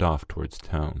flapped off towards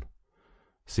town.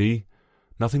 See?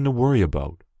 Nothing to worry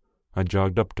about. I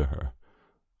jogged up to her.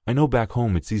 I know back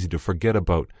home it's easy to forget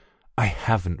about. I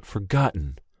haven't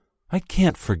forgotten. I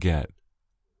can't forget.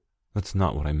 That's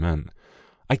not what I meant.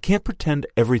 I can't pretend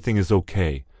everything is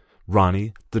okay.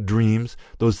 Ronnie, the dreams,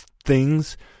 those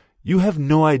things, you have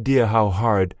no idea how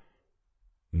hard.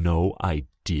 No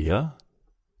idea?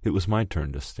 It was my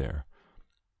turn to stare.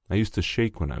 I used to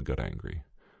shake when I got angry.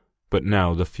 But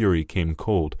now the fury came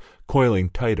cold, coiling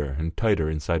tighter and tighter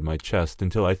inside my chest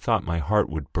until I thought my heart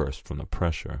would burst from the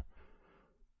pressure.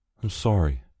 I'm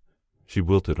sorry. She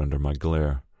wilted under my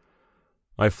glare.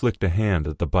 I flicked a hand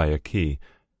at the Bayaki,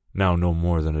 now no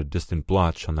more than a distant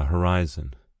blotch on the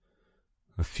horizon.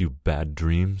 A few bad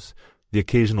dreams, the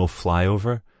occasional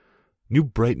flyover. New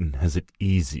Brighton has it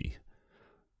easy.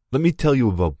 Let me tell you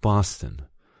about Boston.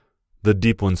 The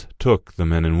deep ones took the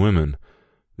men and women.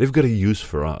 They've got a use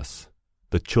for us.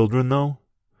 The children, though?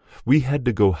 We had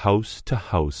to go house to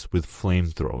house with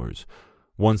flamethrowers.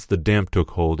 Once the damp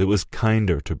took hold, it was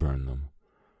kinder to burn them.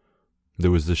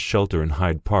 There was this shelter in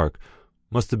Hyde Park.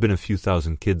 Must have been a few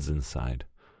thousand kids inside.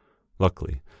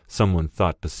 Luckily, someone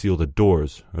thought to seal the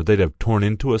doors, or they'd have torn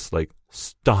into us like,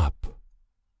 Stop!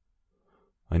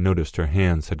 I noticed her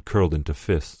hands had curled into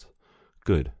fists.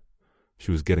 Good. She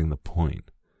was getting the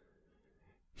point.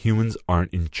 Humans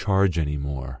aren't in charge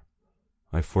anymore.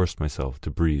 I forced myself to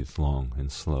breathe long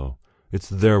and slow. It's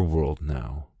their world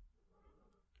now.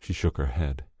 She shook her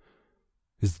head.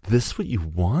 Is this what you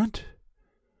want?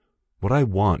 What I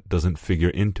want doesn't figure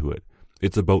into it.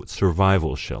 It's about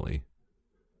survival, Shelley.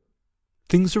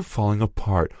 Things are falling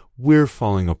apart. We're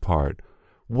falling apart.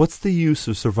 What's the use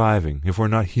of surviving if we're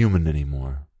not human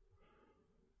anymore?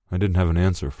 I didn't have an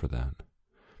answer for that.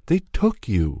 They took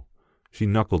you. She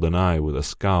knuckled an eye with a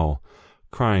scowl.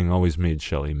 Crying always made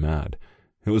Shelley mad.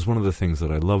 It was one of the things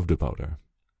that I loved about her.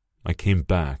 I came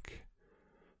back.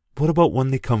 What about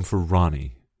when they come for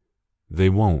Ronnie? They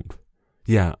won't.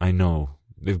 Yeah, I know.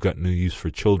 They've got no use for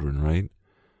children, right?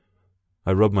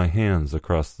 I rubbed my hands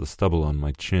across the stubble on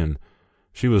my chin.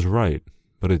 She was right,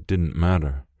 but it didn't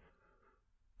matter.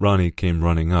 Ronnie came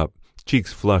running up,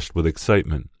 cheeks flushed with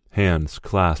excitement, hands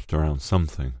clasped around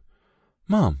something.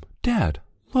 Mom, Dad,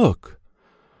 look!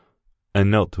 I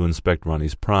knelt to inspect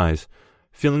Ronnie's prize,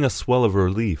 feeling a swell of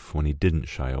relief when he didn't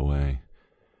shy away.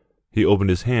 He opened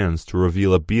his hands to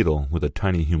reveal a beetle with a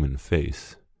tiny human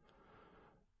face.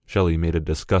 Shelley made a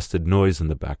disgusted noise in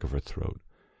the back of her throat.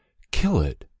 Kill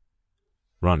it!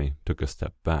 Ronnie took a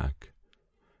step back.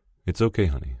 It's okay,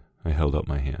 honey. I held out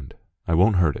my hand. I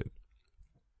won't hurt it.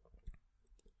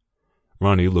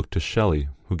 Ronnie looked to Shelley,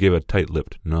 who gave a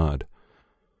tight-lipped nod.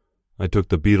 I took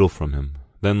the beetle from him,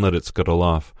 then let it scuttle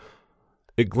off.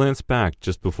 It glanced back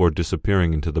just before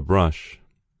disappearing into the brush,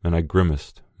 and I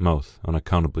grimaced, mouth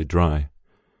unaccountably dry.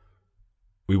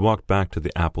 We walked back to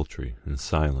the apple tree in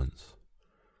silence.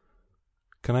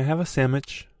 Can I have a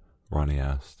sandwich? Ronnie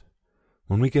asked.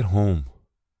 When we get home.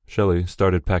 Shelley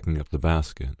started packing up the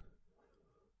basket.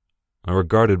 I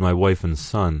regarded my wife and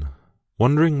son,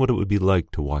 wondering what it would be like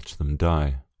to watch them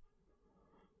die.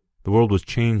 The world was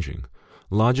changing.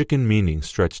 Logic and meaning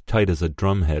stretched tight as a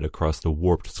drumhead across the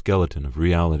warped skeleton of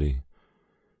reality.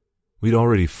 We'd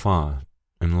already fought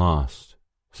and lost,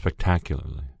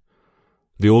 spectacularly.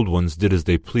 The old ones did as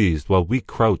they pleased, while we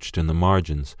crouched in the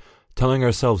margins, telling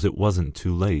ourselves it wasn't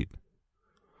too late.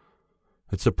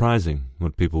 It's surprising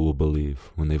what people will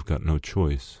believe when they've got no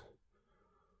choice.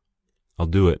 I'll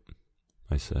do it,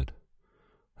 I said.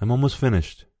 I'm almost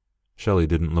finished. Shelley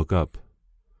didn't look up.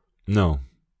 No,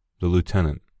 the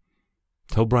lieutenant.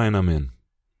 Tell Brian I'm in.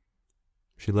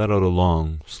 She let out a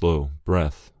long, slow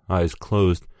breath, eyes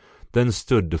closed, then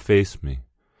stood to face me.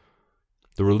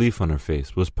 The relief on her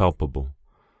face was palpable.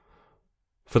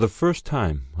 For the first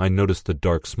time, I noticed the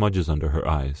dark smudges under her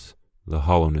eyes, the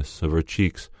hollowness of her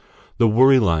cheeks, the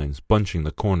worry lines bunching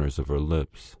the corners of her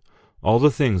lips, all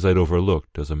the things I'd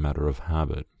overlooked as a matter of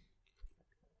habit.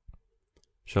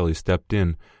 Shelley stepped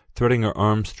in, threading her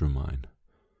arms through mine.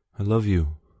 I love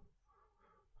you.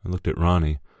 I looked at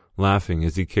Ronnie, laughing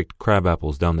as he kicked crab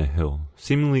apples down the hill,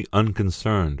 seemingly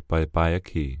unconcerned by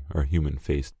Bayaki or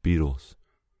human-faced beetles.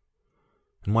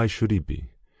 And why should he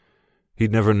be?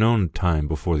 He'd never known time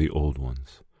before the old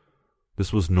ones.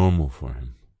 This was normal for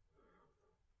him.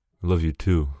 I love you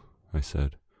too, I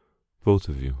said. Both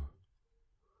of you.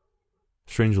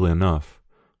 Strangely enough,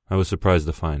 I was surprised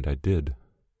to find I did.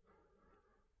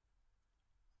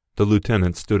 The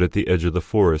lieutenant stood at the edge of the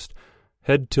forest,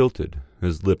 head tilted,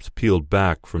 his lips peeled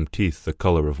back from teeth the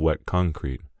color of wet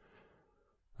concrete.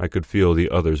 I could feel the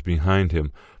others behind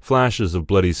him, flashes of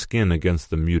bloody skin against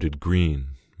the muted green,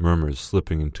 murmurs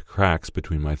slipping into cracks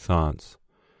between my thoughts.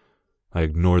 I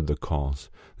ignored the calls.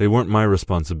 They weren't my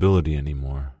responsibility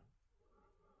anymore.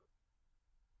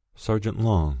 Sergeant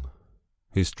Long.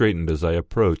 He straightened as I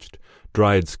approached,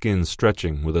 dried skin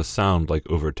stretching with a sound like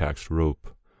overtaxed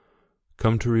rope.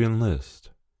 Come to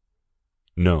re-enlist?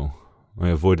 No. I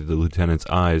avoided the lieutenant's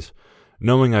eyes,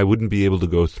 knowing I wouldn't be able to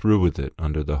go through with it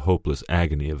under the hopeless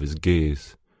agony of his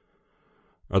gaze.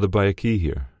 Are the Bayaki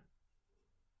here?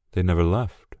 They never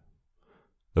left.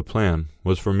 The plan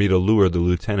was for me to lure the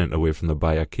lieutenant away from the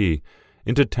Bayaki,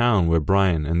 into town where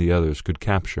Brian and the others could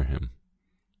capture him.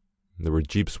 There were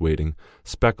jeeps waiting,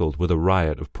 speckled with a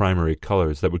riot of primary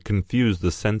colors that would confuse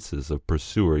the senses of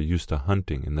pursuer used to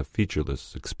hunting in the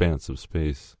featureless expanse of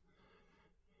space.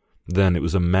 Then it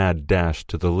was a mad dash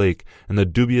to the lake and the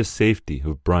dubious safety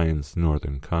of Brian's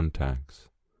northern contacts.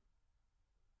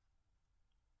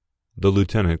 The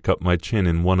lieutenant cupped my chin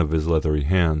in one of his leathery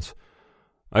hands.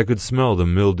 I could smell the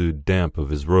mildewed damp of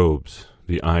his robes,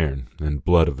 the iron and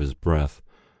blood of his breath,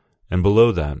 and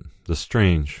below that, the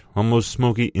strange, almost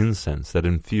smoky incense that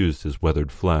infused his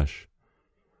weathered flesh.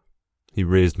 He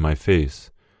raised my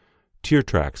face. Tear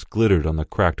tracks glittered on the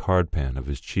cracked hardpan of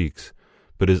his cheeks,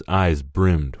 but his eyes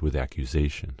brimmed with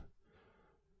accusation.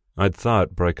 I'd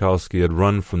thought Braikalski had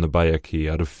run from the Bayaki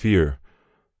out of fear,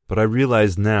 but I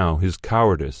realized now his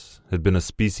cowardice had been a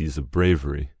species of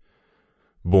bravery,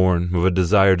 born of a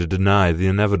desire to deny the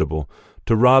inevitable,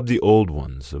 to rob the old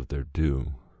ones of their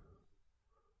due.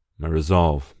 My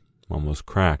resolve almost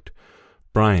cracked.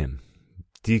 Brian,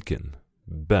 Dicken,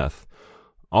 Beth,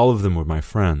 All of them were my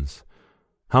friends.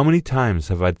 How many times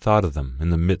have I thought of them in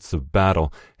the midst of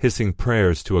battle, hissing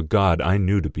prayers to a God I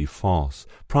knew to be false,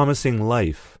 promising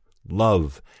life,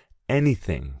 love,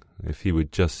 anything, if he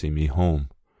would just see me home.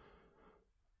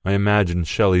 I imagined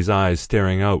Shelley's eyes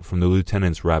staring out from the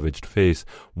lieutenant's ravaged face,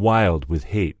 wild with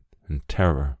hate and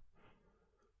terror.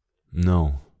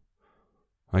 No,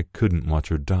 I couldn't watch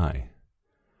her die.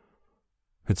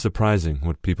 It's surprising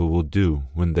what people will do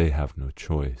when they have no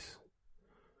choice.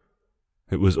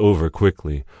 It was over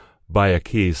quickly.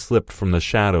 Bayaki slipped from the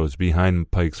shadows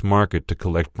behind Pike's Market to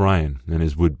collect Brian and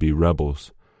his would-be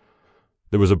rebels.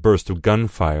 There was a burst of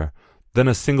gunfire, then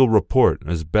a single report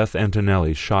as Beth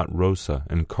Antonelli shot Rosa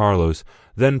and Carlos,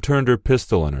 then turned her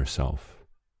pistol on herself.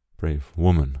 Brave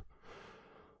woman.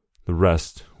 The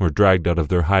rest were dragged out of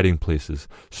their hiding places,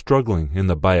 struggling in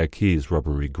the Bayaki's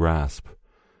rubbery grasp.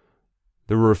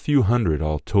 There were a few hundred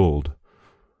all told,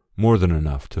 more than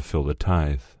enough to fill the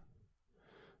tithe.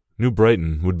 New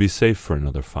Brighton would be safe for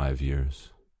another 5 years.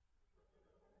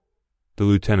 The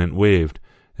lieutenant waved,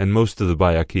 and most of the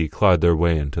Bayaki clawed their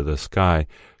way into the sky,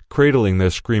 cradling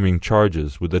their screaming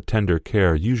charges with the tender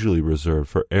care usually reserved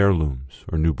for heirlooms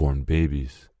or newborn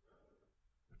babies.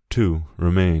 2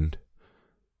 remained.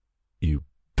 "You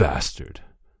bastard,"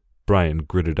 Brian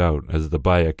gritted out as the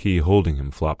Bayaki holding him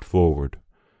flopped forward.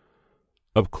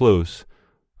 Up close,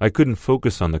 I couldn't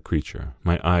focus on the creature,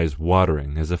 my eyes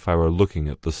watering as if I were looking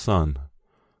at the sun.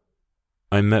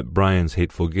 I met Brian's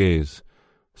hateful gaze,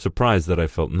 surprised that I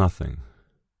felt nothing.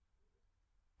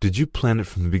 "Did you plan it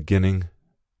from the beginning?"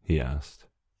 he asked.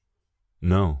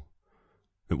 No.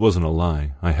 It wasn't a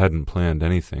lie. I hadn't planned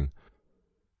anything.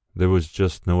 There was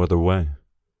just no other way.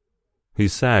 He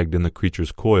sagged in the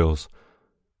creature's coils.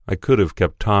 I could have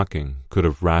kept talking, could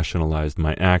have rationalized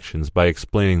my actions by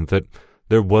explaining that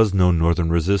there was no northern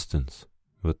resistance,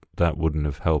 but that wouldn't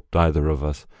have helped either of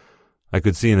us. I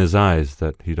could see in his eyes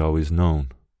that he'd always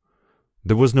known.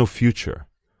 There was no future,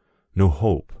 no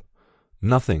hope,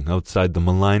 nothing outside the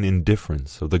malign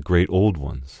indifference of the great old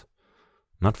ones.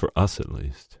 Not for us, at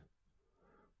least.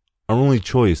 Our only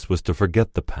choice was to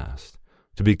forget the past,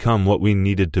 to become what we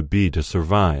needed to be to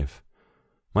survive.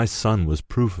 My son was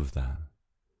proof of that.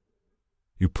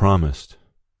 "You promised."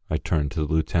 I turned to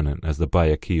the lieutenant as the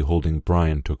Bayaki holding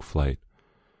Brian took flight.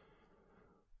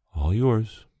 "All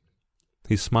yours."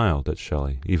 He smiled at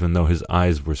Shelley, even though his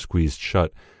eyes were squeezed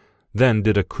shut, then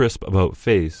did a crisp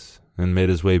about-face and made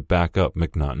his way back up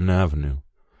McNaughton Avenue.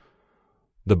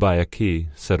 The Bayaki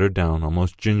set her down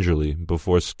almost gingerly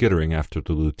before skittering after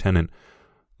the lieutenant,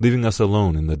 leaving us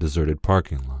alone in the deserted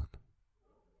parking lot.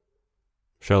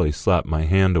 Shelley slapped my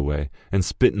hand away and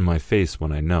spit in my face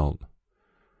when I knelt.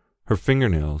 Her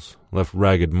fingernails left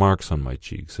ragged marks on my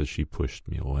cheeks as she pushed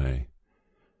me away.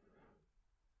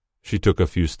 She took a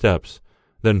few steps,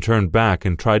 then turned back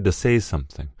and tried to say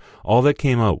something. All that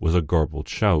came out was a garbled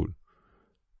shout.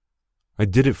 "I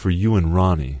did it for you and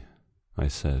Ronnie," I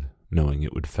said, knowing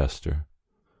it would fester.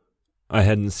 I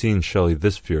hadn't seen Shelley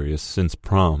this furious since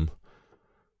prom.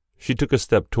 She took a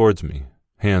step towards me,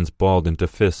 hands balled into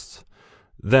fists.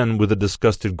 Then, with a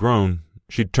disgusted groan,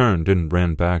 she turned and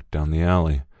ran back down the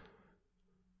alley.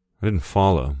 I didn't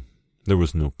follow. There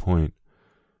was no point.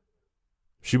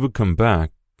 She would come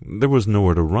back. There was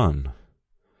nowhere to run.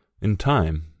 In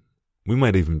time, we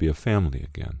might even be a family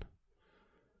again.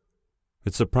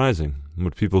 It's surprising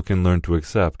what people can learn to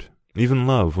accept, even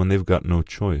love, when they've got no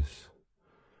choice.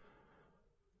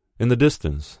 In the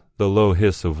distance, the low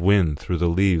hiss of wind through the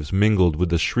leaves mingled with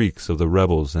the shrieks of the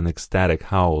rebels and ecstatic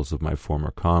howls of my former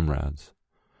comrades.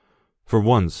 For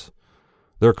once,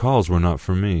 their calls were not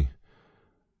for me.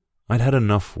 I'd had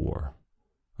enough war,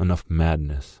 enough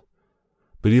madness,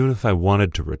 but even if I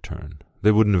wanted to return,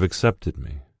 they wouldn't have accepted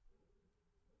me.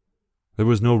 There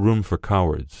was no room for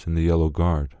cowards in the Yellow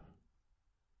Guard.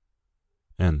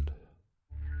 End.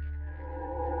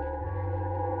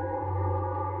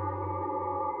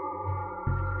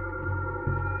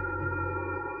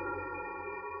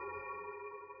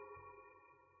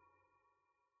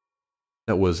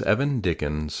 That was Evan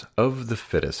Dicken's Of the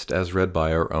Fittest, as read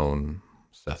by our own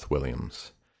Seth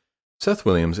Williams. Seth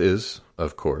Williams is,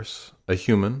 of course, a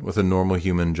human with a normal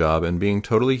human job, and being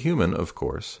totally human, of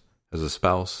course, has a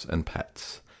spouse and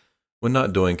pets. When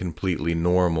not doing completely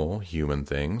normal human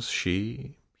things,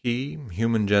 she, he,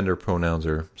 human gender pronouns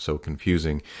are so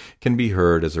confusing, can be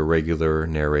heard as a regular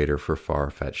narrator for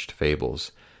far-fetched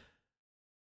fables.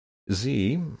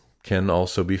 Z can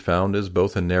also be found as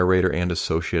both a narrator and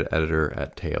associate editor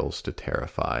at Tales to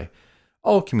Terrify.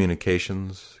 All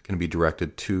communications can be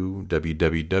directed to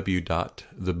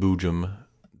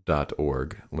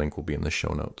www.theboojum.org. Link will be in the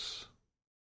show notes.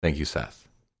 Thank you, Seth.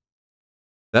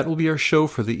 That will be our show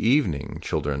for the evening,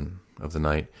 children of the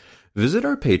night. Visit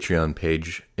our Patreon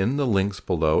page in the links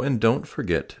below, and don't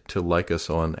forget to like us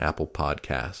on Apple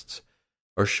Podcasts.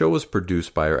 Our show is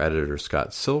produced by our editor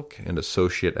Scott Silk and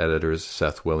associate editors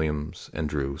Seth Williams and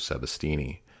Drew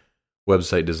Sebastini.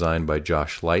 Website designed by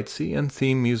Josh Lightsey and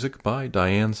theme music by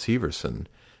Diane Severson.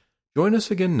 Join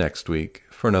us again next week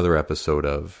for another episode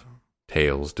of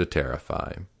Tales to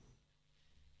Terrify.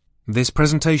 This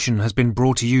presentation has been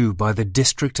brought to you by the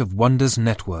District of Wonders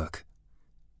Network,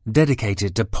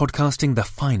 dedicated to podcasting the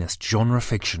finest genre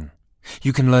fiction.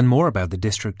 You can learn more about the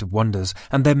District of Wonders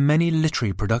and their many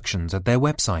literary productions at their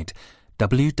website,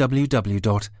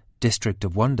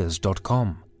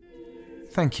 www.districtofwonders.com.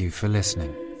 Thank you for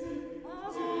listening.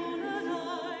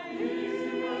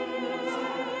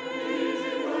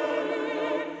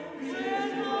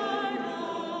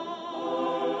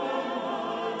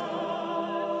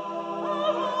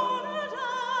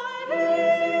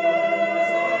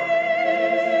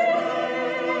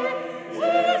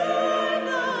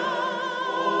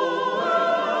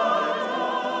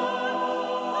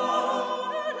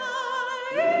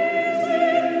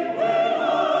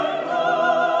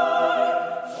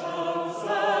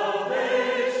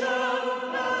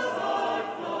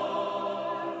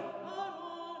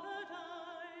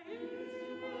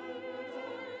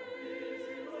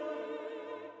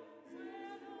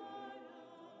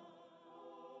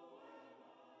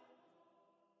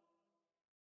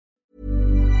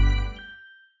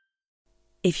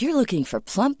 If you're looking for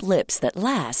plump lips that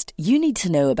last, you need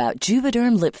to know about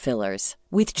Juvederm lip fillers.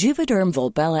 With Juvederm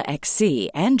Volbella XC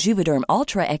and Juvederm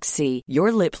Ultra XC,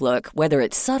 your lip look, whether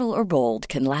it's subtle or bold,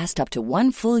 can last up to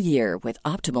 1 full year with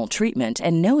optimal treatment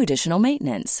and no additional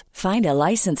maintenance. Find a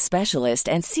licensed specialist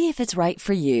and see if it's right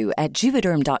for you at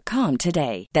Juvederm.com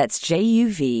today. That's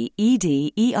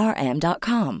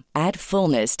JUVEDERM.com. Add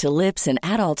fullness to lips in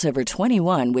adults over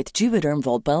 21 with Juvederm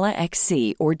Volbella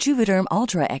XC or Juvederm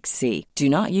Ultra XC. Do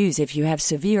not use if you have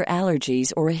severe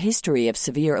allergies or a history of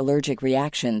severe allergic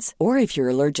reactions, or if you're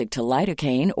allergic to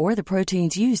lidocaine or the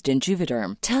proteins used in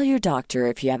Juvederm. Tell your doctor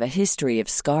if you have a history of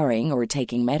scarring or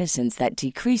taking medicines that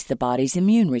decrease the body's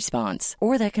immune response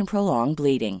or that can prolong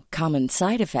bleeding. Common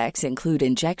side effects include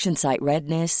injection site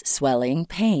redness, swelling,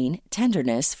 pain,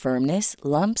 tenderness, firmness,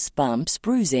 lumps, bumps,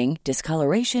 bruising,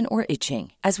 discoloration, or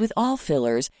itching. As with all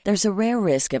fillers, there's a rare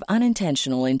risk of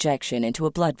unintentional injection into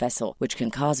a blood vessel, which can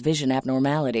cause vision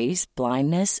abnormalities,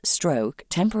 blindness, stroke,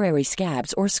 temporary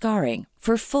scabs, or scarring.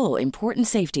 For full, important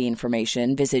safety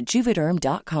information, visit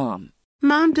Juvederm.com.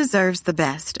 Mom deserves the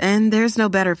best, and there's no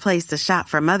better place to shop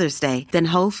for Mother's Day than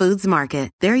Whole Foods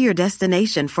Market. They're your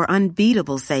destination for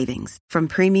unbeatable savings, from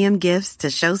premium gifts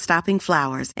to show-stopping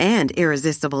flowers and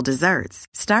irresistible desserts.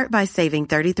 Start by saving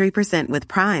 33% with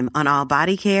Prime on all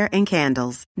body care and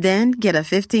candles. Then get a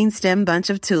 15-stem bunch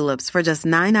of tulips for just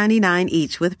 $9.99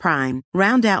 each with Prime.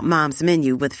 Round out Mom's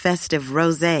menu with festive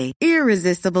rosé,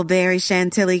 irresistible berry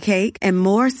chantilly cake, and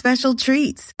more special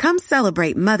treats. Come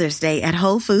celebrate Mother's Day at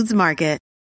Whole Foods Market.